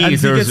someone and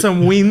ears he are gets as-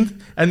 some wind,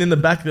 and in the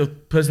back the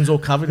person's all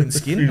covered in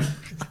skin.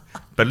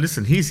 But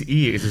listen, his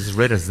ear is as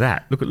red as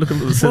that. Look at Well,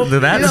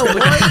 that. you know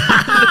why?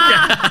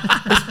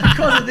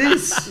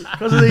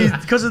 It's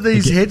because of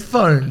these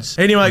headphones.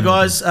 Anyway,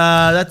 guys,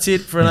 that's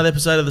it for another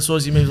episode of the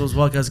Swazi Measles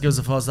podcast. Give us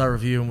a 5-star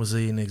review, and we'll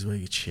see you next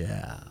week.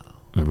 Ciao.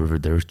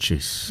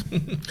 Arrivederci.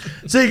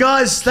 See you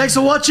guys. Thanks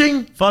for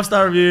watching.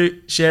 5-star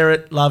review. Share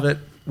it. Love it.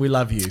 We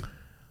love you.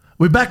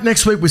 We're back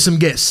next week with some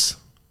guests.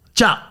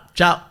 Ciao.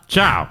 Ciao.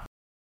 Ciao.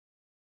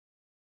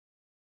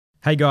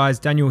 Hey guys,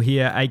 Daniel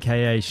here,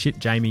 aka Shit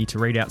Jamie, to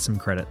read out some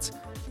credits.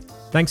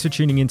 Thanks for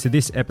tuning into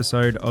this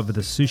episode of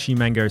the Sushi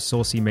Mango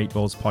Saucy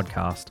Meatballs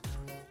podcast.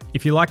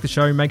 If you like the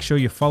show, make sure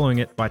you're following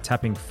it by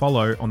tapping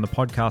follow on the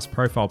podcast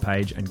profile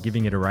page and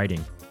giving it a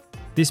rating.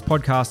 This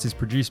podcast is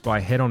produced by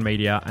Head On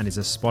Media and is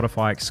a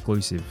Spotify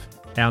exclusive.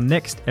 Our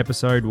next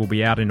episode will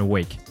be out in a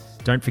week.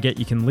 Don't forget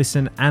you can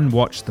listen and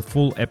watch the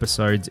full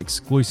episodes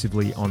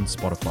exclusively on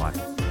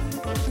Spotify.